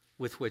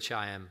 with which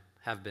I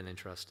have been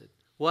entrusted.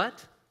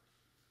 What?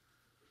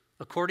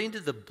 According to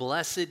the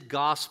blessed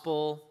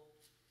gospel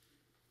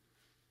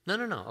No,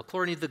 no, no.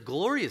 According to the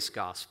glorious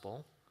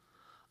gospel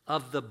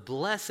of the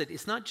blessed,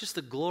 it's not just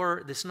the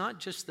glory, it's not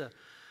just the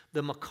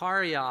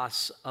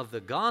makarios of the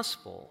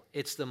gospel,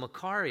 it's the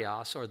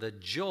makarios or the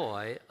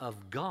joy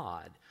of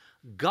God.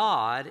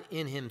 God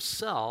in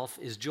himself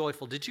is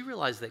joyful. Did you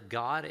realize that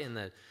God in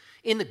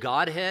the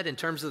Godhead, in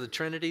terms of the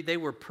Trinity, they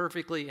were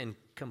perfectly and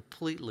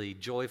completely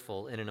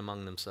joyful in and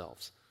among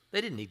themselves? They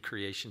didn't need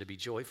creation to be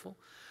joyful.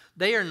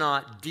 They are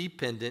not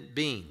dependent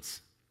beings.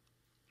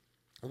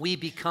 We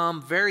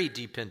become very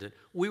dependent.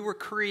 We were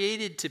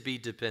created to be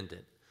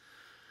dependent.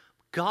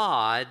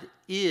 God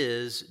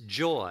is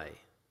joy.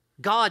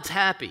 God's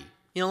happy.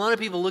 You know, a lot of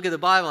people look at the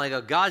Bible and they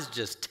go, God's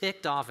just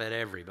ticked off at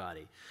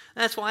everybody.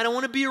 That's why I don't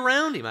want to be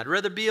around him. I'd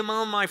rather be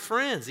among my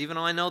friends, even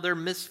though I know they're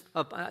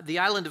the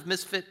island of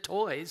misfit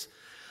toys.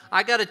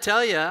 I got to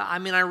tell you, I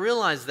mean, I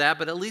realize that,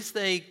 but at least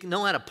they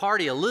know how to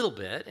party a little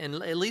bit, and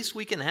at least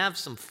we can have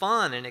some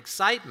fun and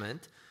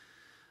excitement.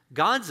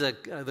 God's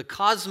the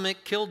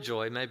cosmic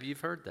killjoy. Maybe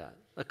you've heard that.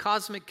 A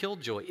cosmic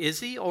killjoy.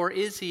 Is he, or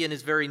is he in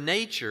his very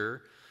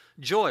nature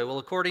joy? Well,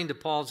 according to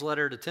Paul's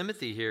letter to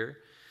Timothy here,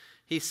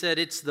 he said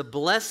it's the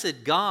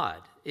blessed God.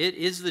 It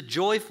is the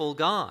joyful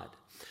God.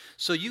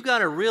 So you got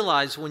to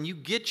realize when you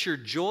get your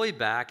joy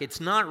back, it's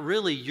not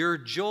really your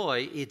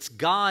joy, it's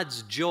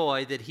God's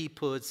joy that he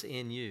puts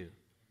in you.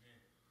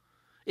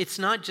 It's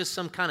not just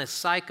some kind of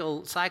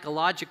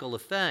psychological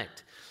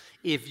effect.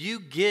 If you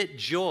get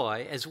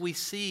joy, as we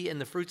see in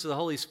the fruits of the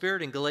Holy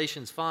Spirit in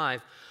Galatians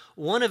 5,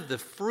 one of the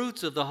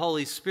fruits of the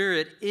Holy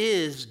Spirit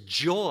is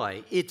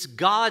joy. It's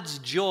God's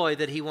joy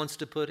that he wants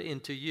to put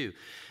into you.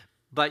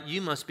 But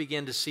you must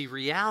begin to see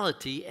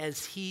reality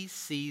as he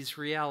sees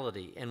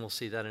reality. And we'll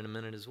see that in a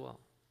minute as well.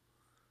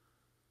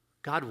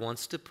 God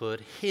wants to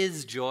put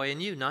his joy in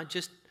you, not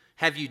just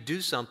have you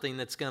do something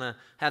that's going to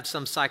have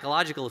some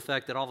psychological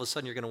effect that all of a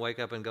sudden you're going to wake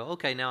up and go,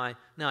 okay, now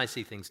I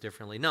see things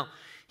differently. No,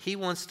 he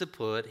wants to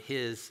put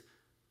his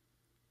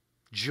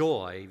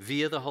joy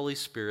via the Holy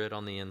Spirit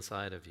on the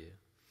inside of you.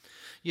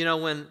 You know,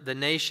 when the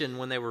nation,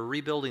 when they were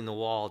rebuilding the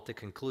wall at the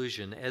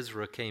conclusion,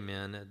 Ezra came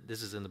in.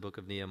 This is in the book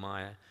of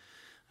Nehemiah.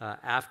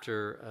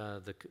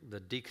 After the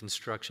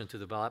deconstruction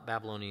through the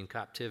Babylonian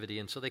captivity.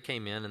 And so they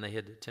came in and they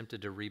had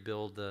attempted to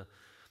rebuild the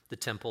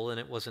temple, and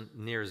it wasn't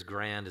near as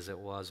grand as it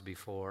was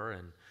before.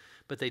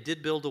 But they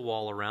did build a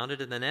wall around it,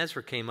 and then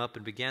Ezra came up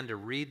and began to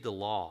read the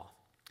law.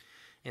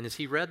 And as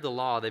he read the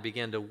law, they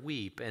began to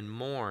weep and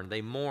mourn.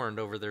 They mourned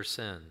over their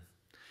sin.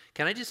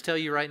 Can I just tell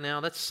you right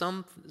now, that's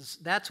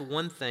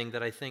one thing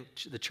that I think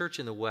the church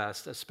in the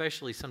West,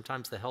 especially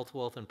sometimes the health,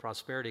 wealth, and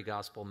prosperity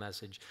gospel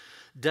message,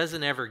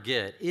 doesn't ever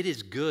get. It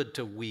is good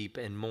to weep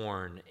and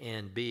mourn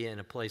and be in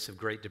a place of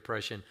great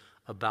depression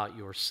about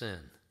your sin.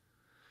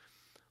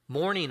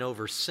 Mourning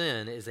over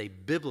sin is a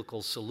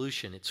biblical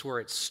solution. It's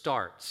where it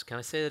starts. Can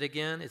I say that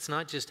again? It's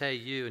not just, hey,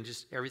 you, and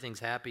just everything's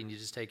happy and you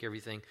just take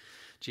everything,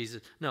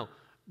 Jesus. No.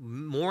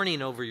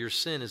 Mourning over your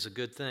sin is a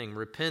good thing.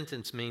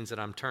 Repentance means that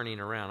I'm turning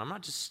around. I'm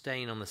not just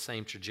staying on the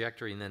same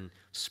trajectory and then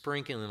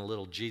sprinkling a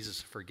little Jesus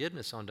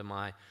forgiveness onto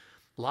my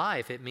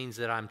life. It means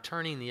that I'm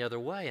turning the other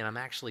way and I'm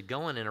actually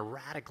going in a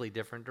radically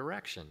different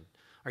direction.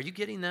 Are you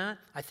getting that?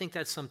 I think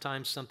that's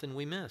sometimes something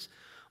we miss.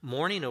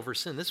 Mourning over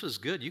sin. This was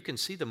good. You can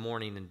see the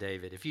mourning in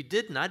David. If you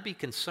didn't, I'd be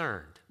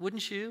concerned,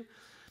 wouldn't you?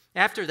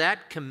 After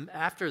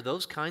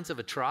those kinds of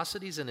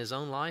atrocities in his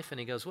own life, and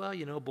he goes, well,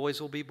 you know, boys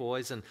will be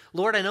boys, and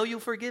Lord, I know you'll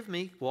forgive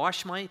me,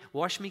 wash me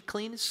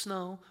clean as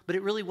snow, but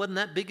it really wasn't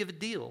that big of a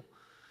deal.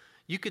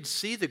 You could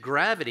see the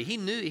gravity.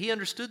 He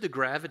understood the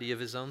gravity of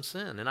his own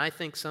sin, and I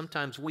think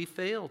sometimes we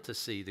fail to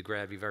see the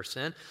gravity of our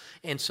sin,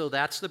 and so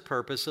that's the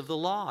purpose of the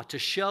law, to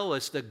show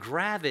us the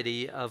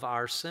gravity of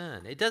our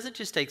sin. It doesn't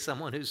just take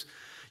someone who's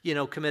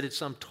committed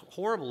some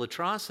horrible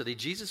atrocity.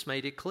 Jesus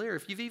made it clear,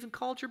 if you've even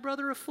called your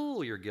brother a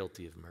fool, you're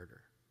guilty of murder.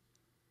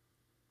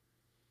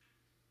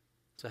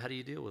 So how do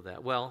you deal with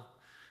that? Well,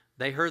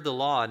 they heard the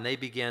law and they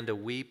began to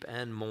weep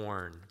and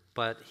mourn,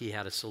 but he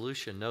had a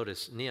solution.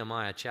 Notice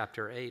Nehemiah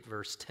chapter 8,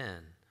 verse 10.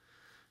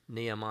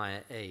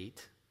 Nehemiah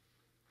 8,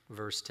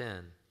 verse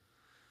 10.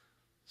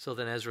 So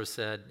then Ezra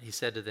said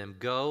to them,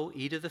 go,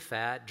 eat of the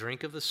fat,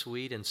 drink of the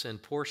sweet, and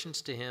send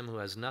portions to him who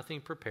has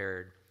nothing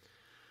prepared.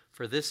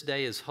 For this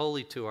day is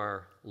holy to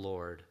our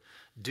Lord.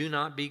 Do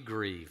not be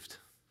grieved,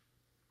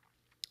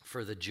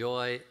 for the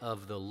joy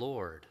of the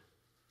Lord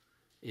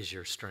is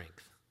your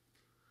strength.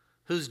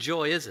 Whose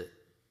joy is it?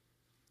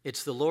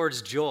 It's the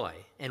Lord's joy.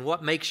 And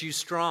what makes you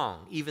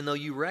strong, even though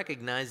you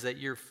recognize that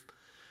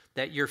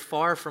you're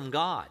far from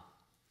God.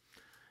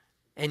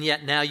 And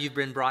yet now you've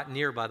been brought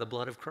near by the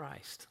blood of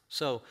Christ.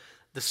 So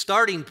the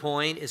starting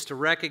point is to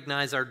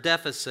recognize our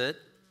deficit.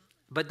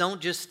 But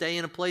don't just stay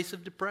in a place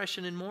of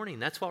depression and mourning.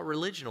 That's what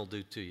religion will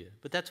do to you.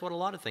 But that's what a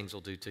lot of things will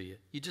do to you.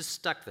 You just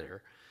stuck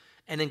there.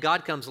 And then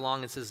God comes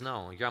along and says,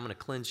 no, I'm going to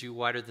cleanse you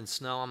whiter than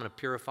snow. I'm going to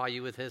purify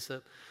you with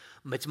hyssop.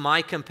 It's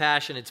my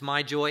compassion, it's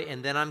my joy,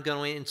 and then I'm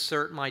going to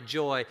insert my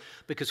joy,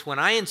 because when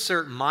I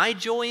insert my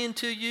joy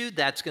into you,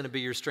 that's going to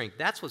be your strength.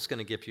 That's what's going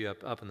to get you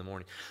up in the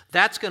morning.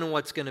 That's going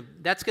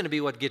to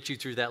be what gets you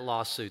through that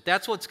lawsuit.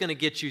 That's what's going to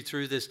get you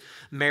through this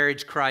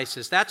marriage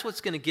crisis. That's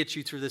what's going to get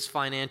you through this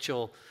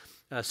financial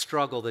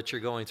struggle that you're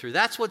going through.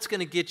 That's what's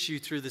going to get you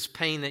through this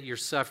pain that you're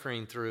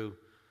suffering through.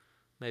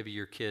 Maybe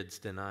your kids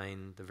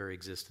denying the very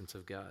existence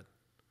of God.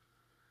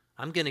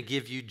 I'm going to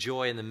give you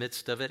joy in the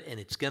midst of it, and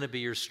it's going to be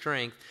your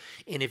strength.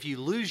 And if you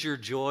lose your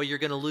joy, you're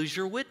going to lose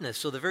your witness.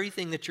 So the very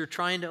thing that you're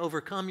trying to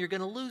overcome, you're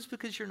going to lose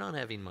because you're not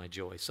having my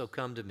joy. So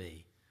come to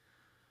me,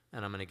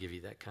 and I'm going to give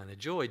you that kind of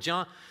joy.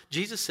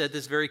 Jesus said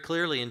this very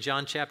clearly in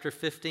John chapter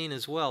 15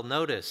 as well.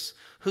 Notice,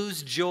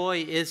 whose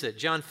joy is it?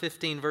 John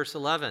 15, verse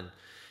 11.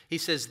 He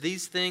says,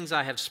 these things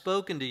I have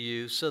spoken to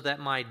you so that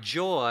my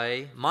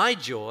joy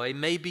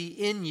may be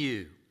in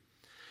you,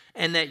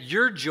 and that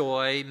your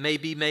joy may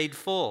be made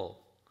full.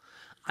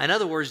 In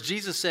other words,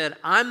 Jesus said,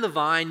 I'm the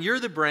vine, you're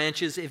the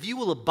branches. If you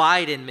will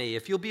abide in me,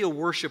 if you'll be a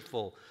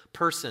worshipful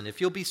person,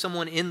 if you'll be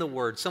someone in the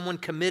Word, someone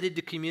committed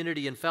to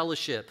community and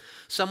fellowship,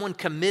 someone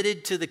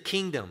committed to the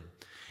kingdom,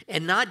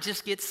 and not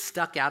just get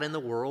stuck out in the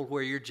world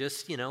where you're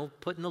just,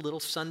 putting a little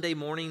Sunday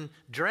morning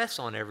dress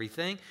on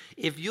everything.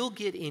 If you'll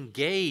get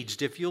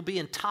engaged, if you'll be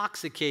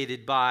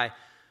intoxicated by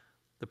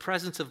the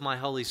presence of my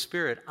Holy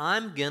Spirit,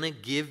 I'm going to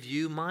give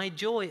you my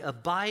joy.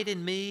 Abide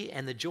in me,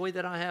 and the joy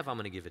that I have, I'm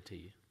going to give it to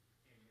you.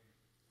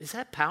 Is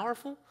that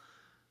powerful?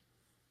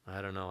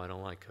 I don't know. I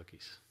don't like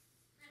cookies.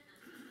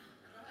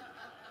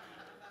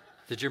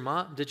 Did your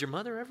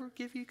mother ever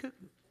give you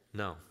cookies?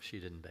 No, she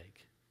didn't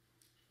bake.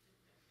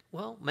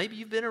 Well, maybe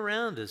you've been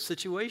around a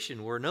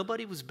situation where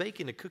nobody was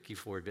baking a cookie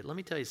for you, but let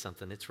me tell you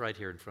something. It's right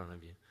here in front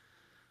of you.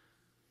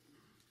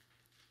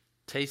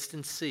 Taste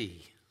and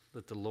see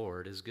that the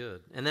Lord is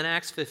good. And then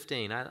Acts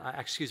 13,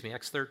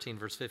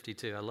 verse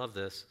 52. I love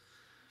this.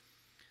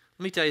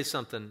 Let me tell you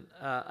something.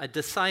 A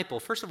disciple,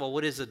 first of all,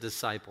 what is a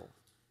disciple?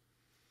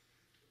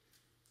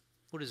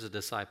 What is a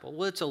disciple?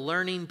 Well, it's a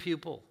learning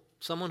pupil,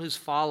 someone who's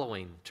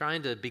following,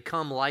 trying to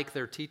become like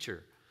their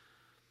teacher.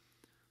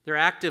 They're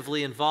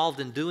actively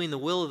involved in doing the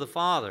will of the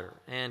Father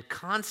and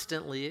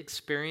constantly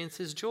experience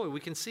His joy.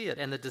 We can see it.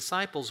 And the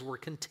disciples were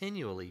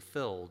continually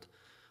filled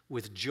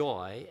with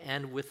joy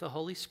and with the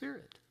Holy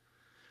Spirit.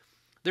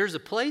 There's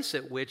a place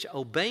at which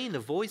obeying the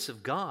voice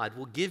of God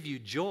will give you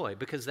joy,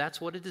 because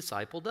that's what a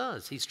disciple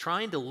does. He's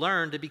trying to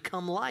learn to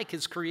become like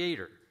his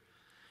Creator.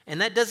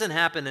 And that doesn't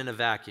happen in a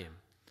vacuum.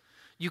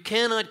 You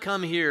cannot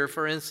come here,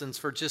 for instance,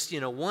 for just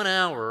 1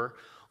 hour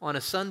on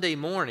a Sunday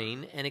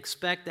morning and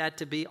expect that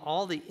to be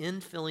all the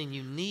infilling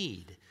you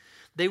need.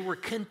 They were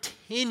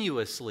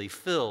continuously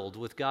filled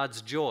with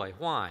God's joy.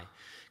 Why?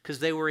 Because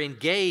they were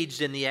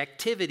engaged in the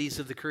activities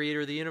of the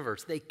Creator of the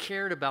universe. They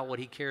cared about what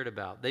He cared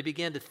about. They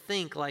began to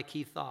think like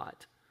He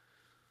thought.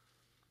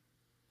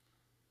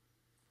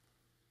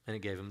 And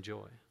it gave them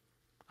joy.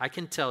 I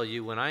can tell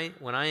you, when I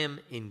am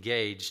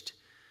engaged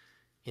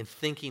in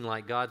thinking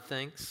like God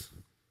thinks,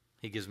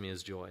 He gives me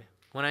His joy.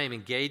 When I am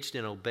engaged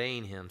in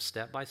obeying Him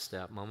step by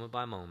step, moment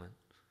by moment,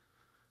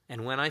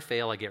 and when I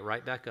fail, I get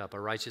right back up. A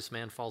righteous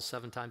man falls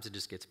 7 times and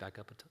just gets back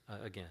up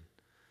again.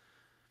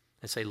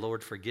 And say,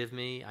 Lord, forgive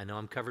me. I know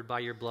I'm covered by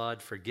your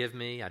blood. Forgive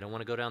me. I don't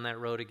want to go down that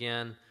road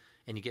again.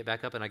 And you get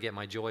back up and I get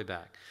my joy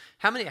back.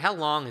 How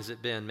long has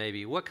it been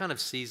maybe? What kind of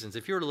seasons?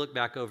 If you were to look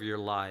back over your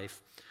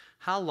life,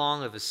 how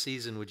long of a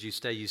season would you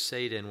say you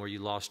stayed in where you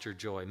lost your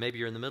joy? Maybe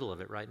you're in the middle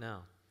of it right now.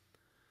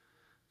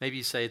 Maybe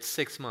you say it's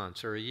 6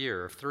 months or a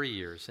year or 3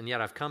 years. And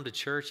yet I've come to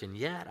church and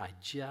yet I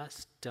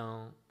just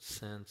don't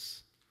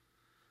sense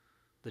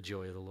the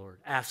joy of the Lord.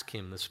 Ask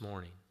Him this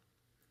morning.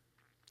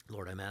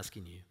 Lord, I'm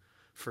asking you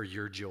for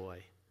your joy.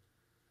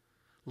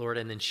 Lord,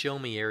 and then show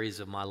me areas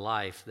of my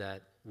life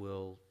that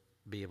will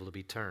be able to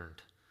be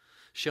turned.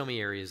 Show me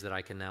areas that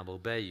I can now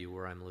obey you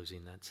where I'm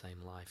losing that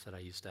same life that I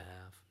used to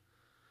have.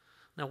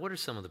 Now, what are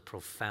some of the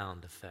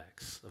profound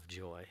effects of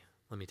joy?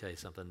 Let me tell you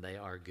something. They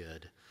are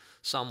good.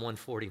 Psalm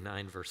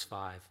 149, verse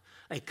 5.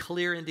 A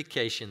clear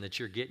indication that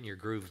you're getting your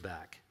groove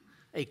back.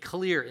 A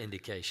clear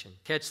indication.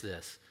 Catch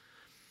this.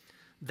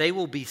 They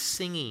will be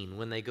singing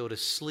when they go to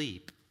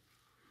sleep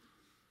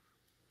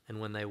and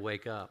when they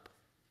wake up.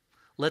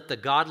 Let the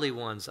godly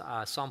ones,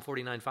 Psalm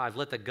 49:5,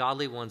 let the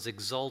godly ones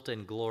exult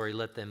in glory.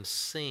 Let them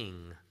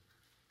sing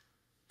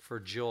for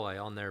joy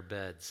on their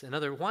beds.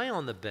 Why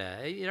on the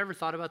bed? You ever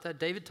thought about that?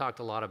 David talked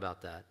a lot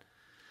about that.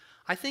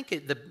 I think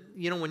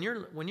when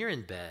you're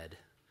in bed,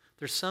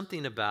 there's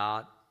something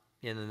about,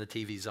 and then the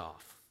TV's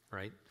off,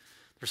 right?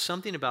 There's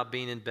something about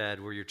being in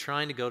bed where you're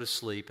trying to go to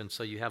sleep, and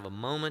so you have a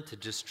moment to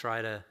just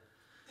try to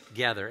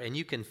gather. And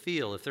you can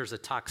feel, if there's a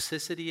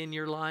toxicity in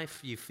your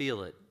life, you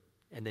feel it.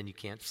 And then you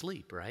can't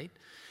sleep, right?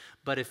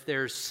 But if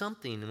there's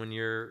something when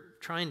you're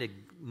trying to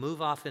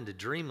move off into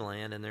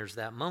dreamland and there's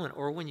that moment,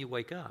 or when you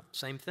wake up,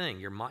 same thing.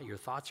 Your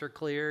thoughts are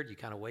cleared, you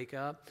kind of wake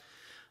up.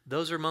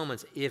 Those are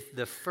moments. If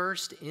the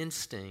first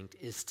instinct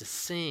is to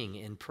sing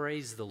and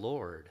praise the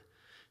Lord,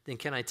 then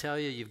can I tell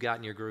you, you've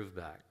gotten your groove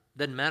back.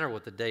 Doesn't matter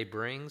what the day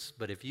brings,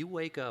 but if you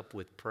wake up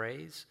with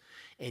praise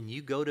and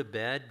you go to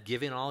bed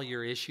giving all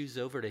your issues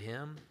over to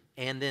Him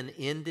and then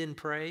end in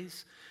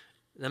praise,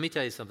 let me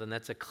tell you something,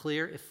 that's a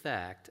clear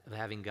effect of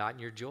having gotten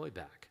your joy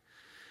back.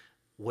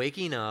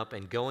 Waking up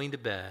and going to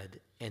bed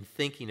and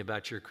thinking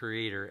about your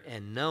Creator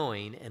and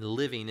knowing and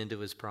living into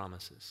His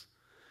promises.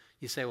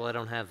 You say, well, I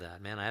don't have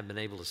that. Man, I haven't been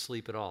able to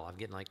sleep at all. I'm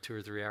getting like 2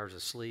 or 3 hours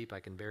of sleep. I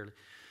can barely,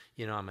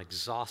 I'm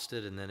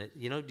exhausted. And then,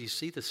 do you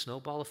see the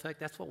snowball effect?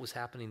 That's what was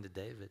happening to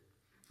David.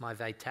 My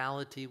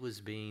vitality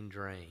was being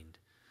drained.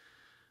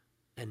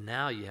 And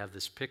now you have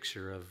this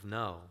picture of,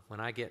 no,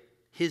 when I get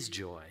His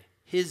joy,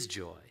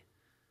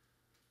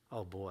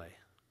 oh boy,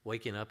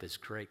 waking up is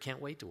great.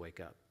 Can't wait to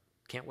wake up.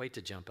 Can't wait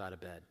to jump out of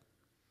bed.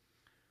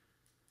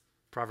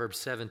 Proverbs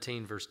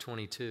 17, verse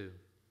 22.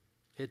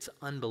 It's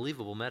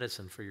unbelievable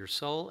medicine for your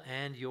soul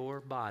and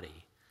your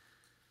body.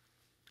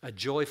 A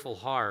joyful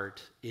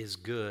heart is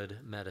good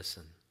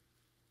medicine.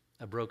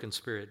 A broken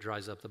spirit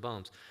dries up the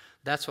bones.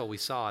 That's what we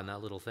saw in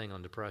that little thing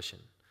on depression.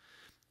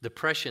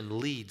 Depression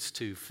leads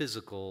to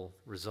physical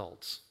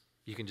results.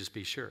 You can just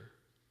be sure.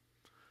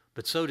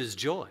 But so does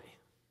joy.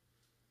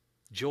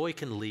 Joy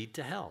can lead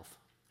to health.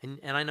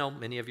 And I know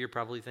many of you are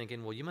probably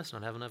thinking, well, you must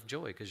not have enough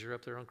joy because you're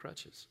up there on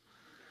crutches.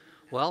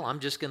 Well, I'm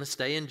just going to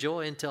stay in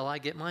joy until I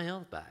get my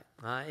health back.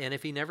 And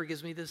if He never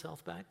gives me this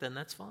health back, then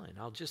that's fine.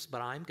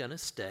 But I'm going to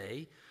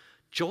stay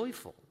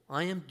joyful.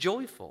 I am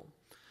joyful.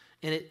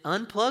 And it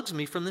unplugs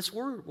me from this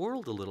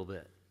world a little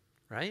bit,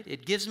 right?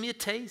 It gives me a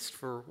taste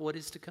for what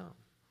is to come.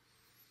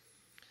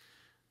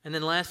 And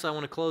then last, I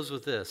want to close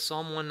with this.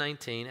 Psalm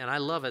 119, and I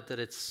love it that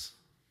it's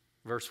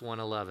verse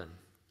 111.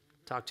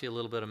 Talked to you a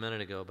little bit a minute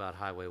ago about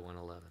Highway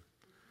 111.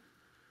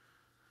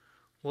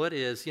 What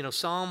is,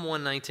 Psalm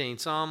 119.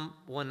 Psalm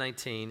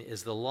 119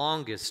 is the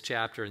longest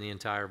chapter in the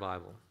entire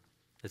Bible.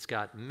 It's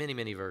got many,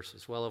 many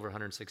verses, well over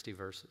 160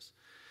 verses.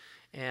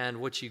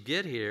 And what you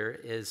get here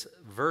is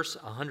verse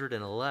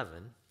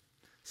 111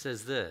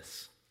 says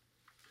this: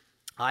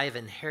 I have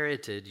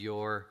inherited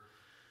your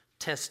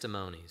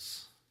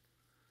testimonies.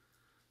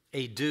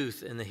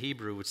 Aduth in the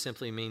Hebrew, which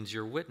simply means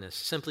your witness,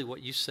 simply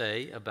what you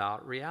say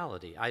about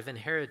reality. I've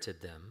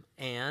inherited them,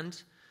 and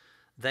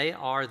they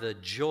are the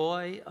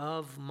joy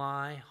of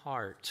my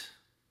heart.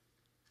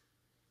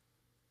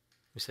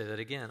 Let me say that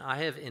again. I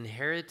have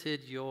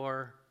inherited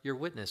your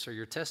witness or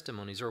your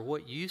testimonies or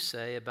what you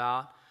say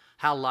about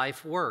how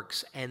life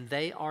works, and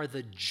they are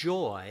the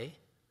joy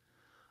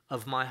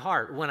of my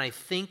heart. When I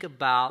think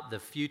about the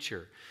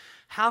future,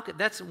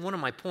 that's one of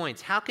my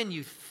points. How can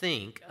you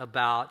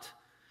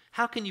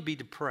be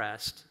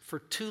depressed for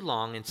too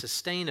long and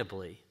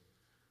sustainably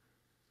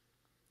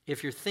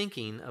if you're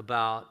thinking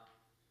about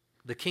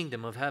the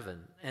kingdom of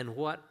heaven and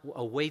what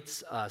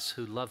awaits us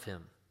who love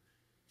Him?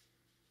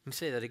 Let me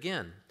say that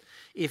again.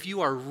 If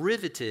you are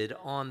riveted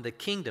on the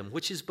kingdom,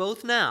 which is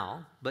both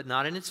now, but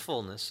not in its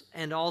fullness,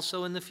 and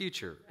also in the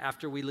future,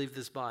 after we leave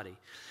this body,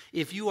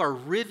 if you are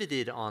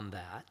riveted on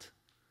that,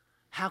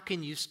 how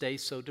can you stay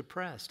so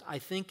depressed? I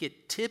think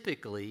it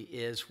typically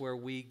is where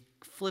we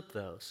flip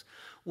those.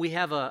 We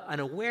have an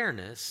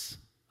awareness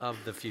of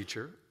the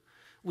future.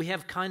 We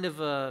have kind of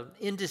an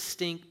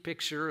indistinct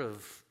picture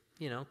of,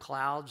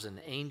 clouds and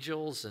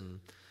angels and,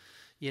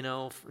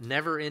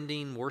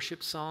 never-ending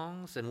worship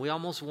songs, and we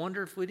almost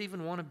wonder if we'd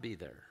even want to be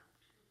there.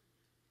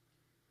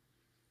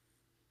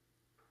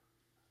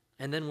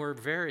 And then we're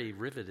very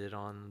riveted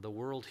on the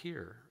world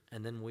here,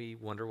 and then we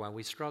wonder why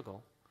we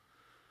struggle.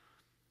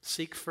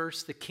 Seek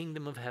first the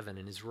kingdom of heaven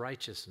and His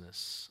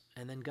righteousness,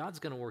 and then God's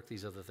going to work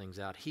these other things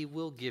out. He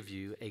will give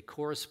you a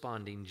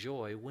corresponding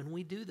joy when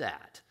we do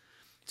that.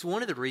 It's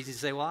one of the reasons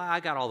you say, well,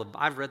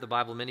 I've read the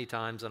Bible many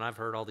times, and I've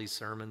heard all these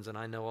sermons, and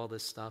I know all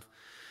this stuff.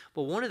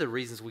 But one of the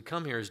reasons we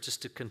come here is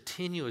just to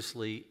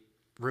continuously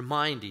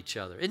remind each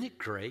other. Isn't it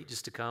great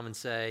just to come and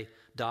say,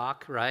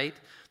 Doc, right?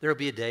 There'll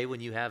be a day when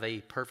you have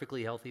a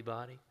perfectly healthy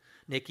body.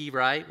 Nikki,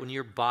 right? When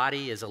your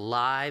body is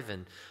alive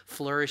and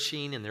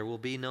flourishing and there will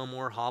be no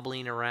more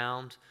hobbling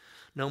around,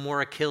 no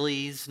more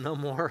Achilles, no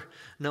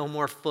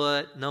more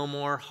foot, no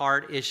more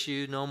heart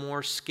issue, no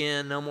more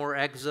skin, no more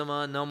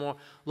eczema, no more.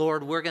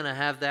 Lord, we're going to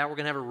have that. We're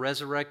going to have a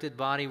resurrected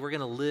body. We're going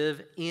to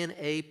live in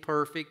a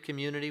perfect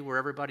community where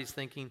everybody's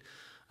thinking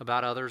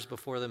about others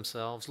before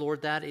themselves.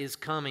 Lord, that is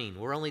coming.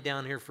 We're only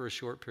down here for a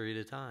short period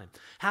of time.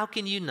 How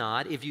can you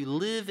not, if you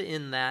live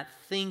in that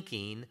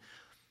thinking,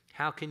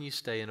 how can you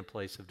stay in a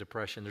place of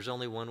depression? There's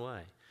only one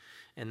way,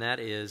 and that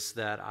is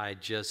that I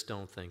just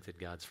don't think that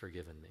God's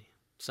forgiven me.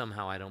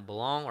 Somehow I don't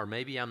belong, or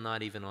maybe I'm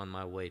not even on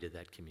my way to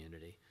that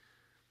community.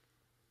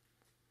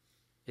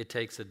 It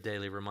takes a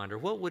daily reminder.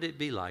 What would it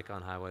be like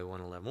on Highway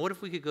 111? What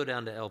if we could go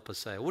down to El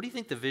Paseo? What do you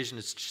think the vision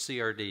of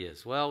CRD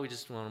is? Well, we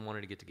just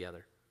wanted to get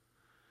together.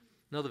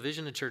 No, the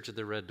vision of Church at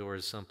the Red Door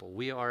is simple.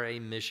 We are a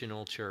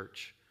missional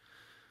church.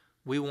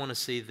 We want to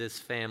see this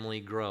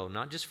family grow,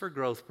 not just for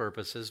growth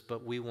purposes,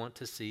 but we want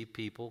to see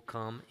people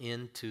come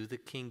into the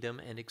kingdom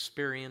and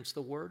experience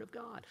the Word of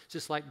God,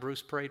 just like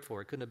Bruce prayed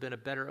for. It couldn't have been a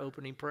better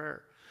opening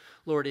prayer.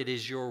 Lord, it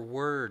is your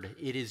Word.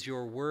 It is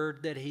your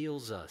Word that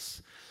heals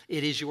us.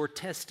 It is your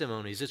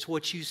testimonies. It's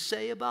what you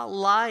say about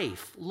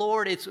life.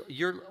 Lord,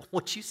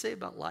 what you say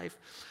about life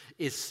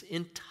is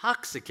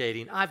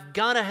intoxicating. I've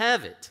got to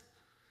have it.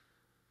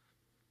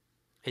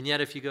 And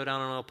yet if you go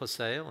down on El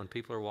Paseo and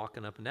people are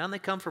walking up and down, they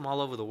come from all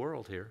over the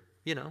world here,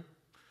 you know.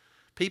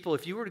 People,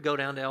 if you were to go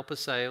down to El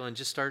Paseo and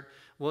just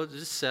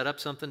set up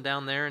something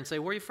down there and say,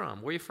 where are you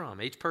from? Where are you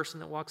from? Each person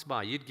that walks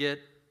by, you'd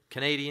get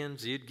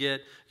Canadians, you'd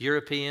get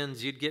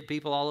Europeans, you'd get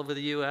people all over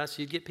the U.S.,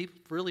 you'd get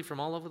people really from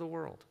all over the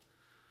world.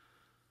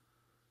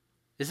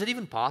 Is it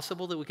even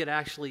possible that we could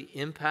actually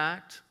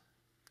impact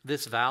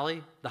this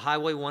valley, the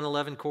Highway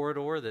 111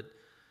 corridor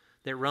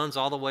that runs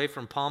all the way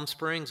from Palm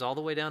Springs all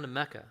the way down to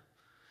Mecca?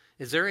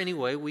 Is there any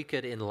way we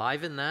could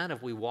enliven that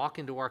if we walk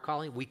into our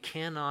calling? We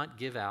cannot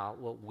give out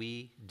what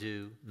we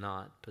do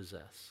not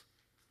possess.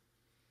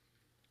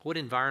 What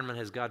environment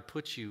has God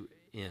put you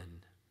in?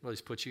 Well,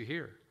 He's put you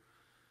here.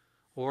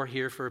 Or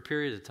here for a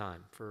period of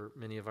time, for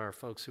many of our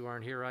folks who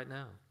aren't here right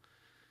now.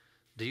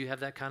 Do you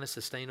have that kind of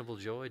sustainable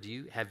joy?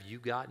 Have you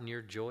gotten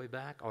your joy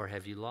back, or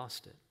have you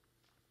lost it?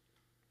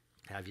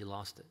 Have you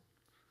lost it?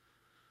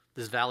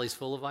 This valley's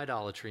full of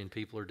idolatry and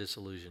people are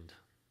disillusioned.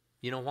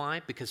 You know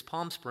why? Because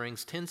Palm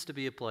Springs tends to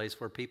be a place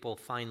where people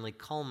finally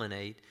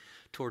culminate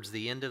towards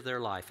the end of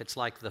their life. It's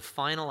like the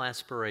final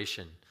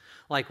aspiration.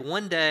 Like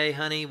one day,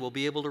 honey, we'll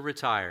be able to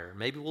retire.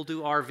 Maybe we'll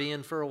do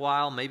RVing for a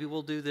while. Maybe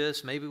we'll do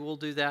this. Maybe we'll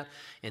do that.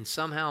 And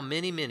somehow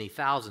many, many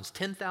thousands,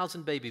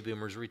 10,000 baby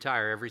boomers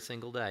retire every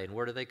single day. And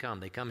where do they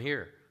come? They come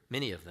here.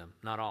 Many of them.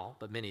 Not all,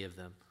 but many of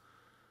them.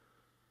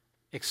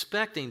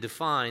 Expecting to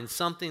find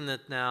something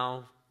that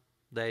now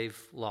they've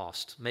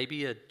lost.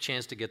 Maybe a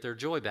chance to get their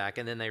joy back,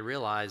 and then they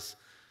realize,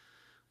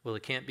 well,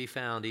 it can't be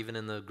found even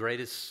in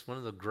one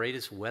of the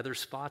greatest weather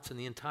spots in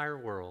the entire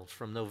world.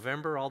 From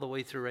November all the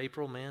way through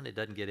April, man, it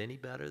doesn't get any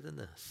better than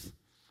this.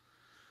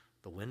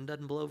 The wind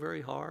doesn't blow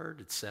very hard.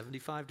 It's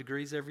 75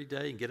 degrees every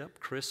day. You can get up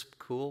crisp,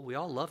 cool. We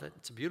all love it.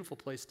 It's a beautiful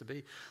place to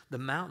be. The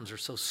mountains are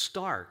so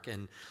stark,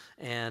 and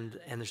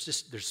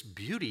there's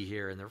beauty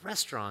here, and the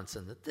restaurants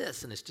and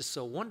this, and it's just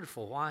so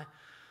wonderful. Why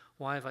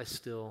am I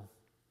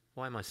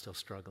still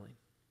struggling?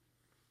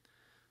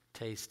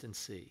 Taste and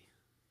see.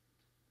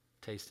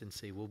 Taste and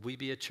see. Will we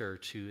be a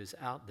church who is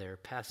out there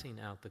passing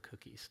out the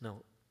cookies?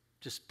 No,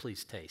 just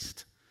please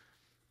taste.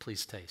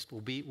 Please taste.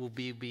 Will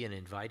we be an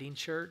inviting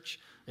church,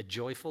 a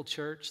joyful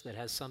church that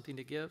has something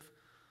to give?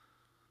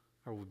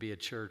 Or will we be a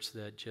church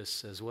that just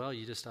says, well,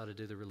 you just ought to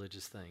do the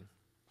religious thing?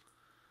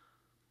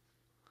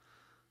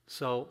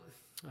 So,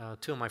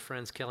 two of my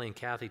friends, Kelly and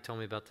Kathy, told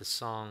me about this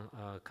song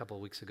a couple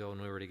of weeks ago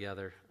when we were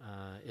together.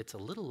 It's a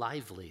little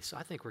lively, so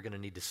I think we're going to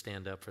need to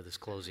stand up for this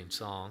closing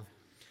song.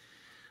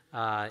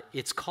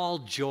 It's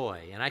called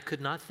Joy, and I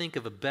could not think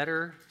of a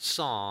better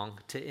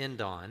song to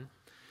end on.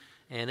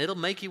 And it'll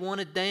make you want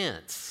to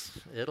dance.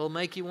 It'll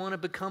make you want to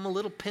become a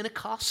little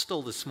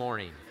Pentecostal this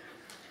morning.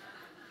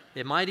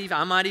 I might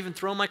even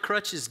throw my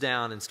crutches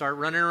down and start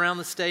running around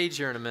the stage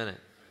here in a minute.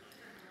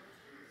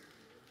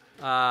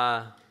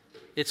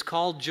 It's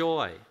called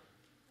Joy.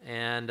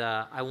 And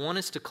I want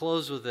us to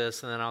close with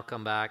this, and then I'll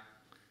come back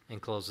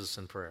and close this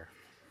in prayer.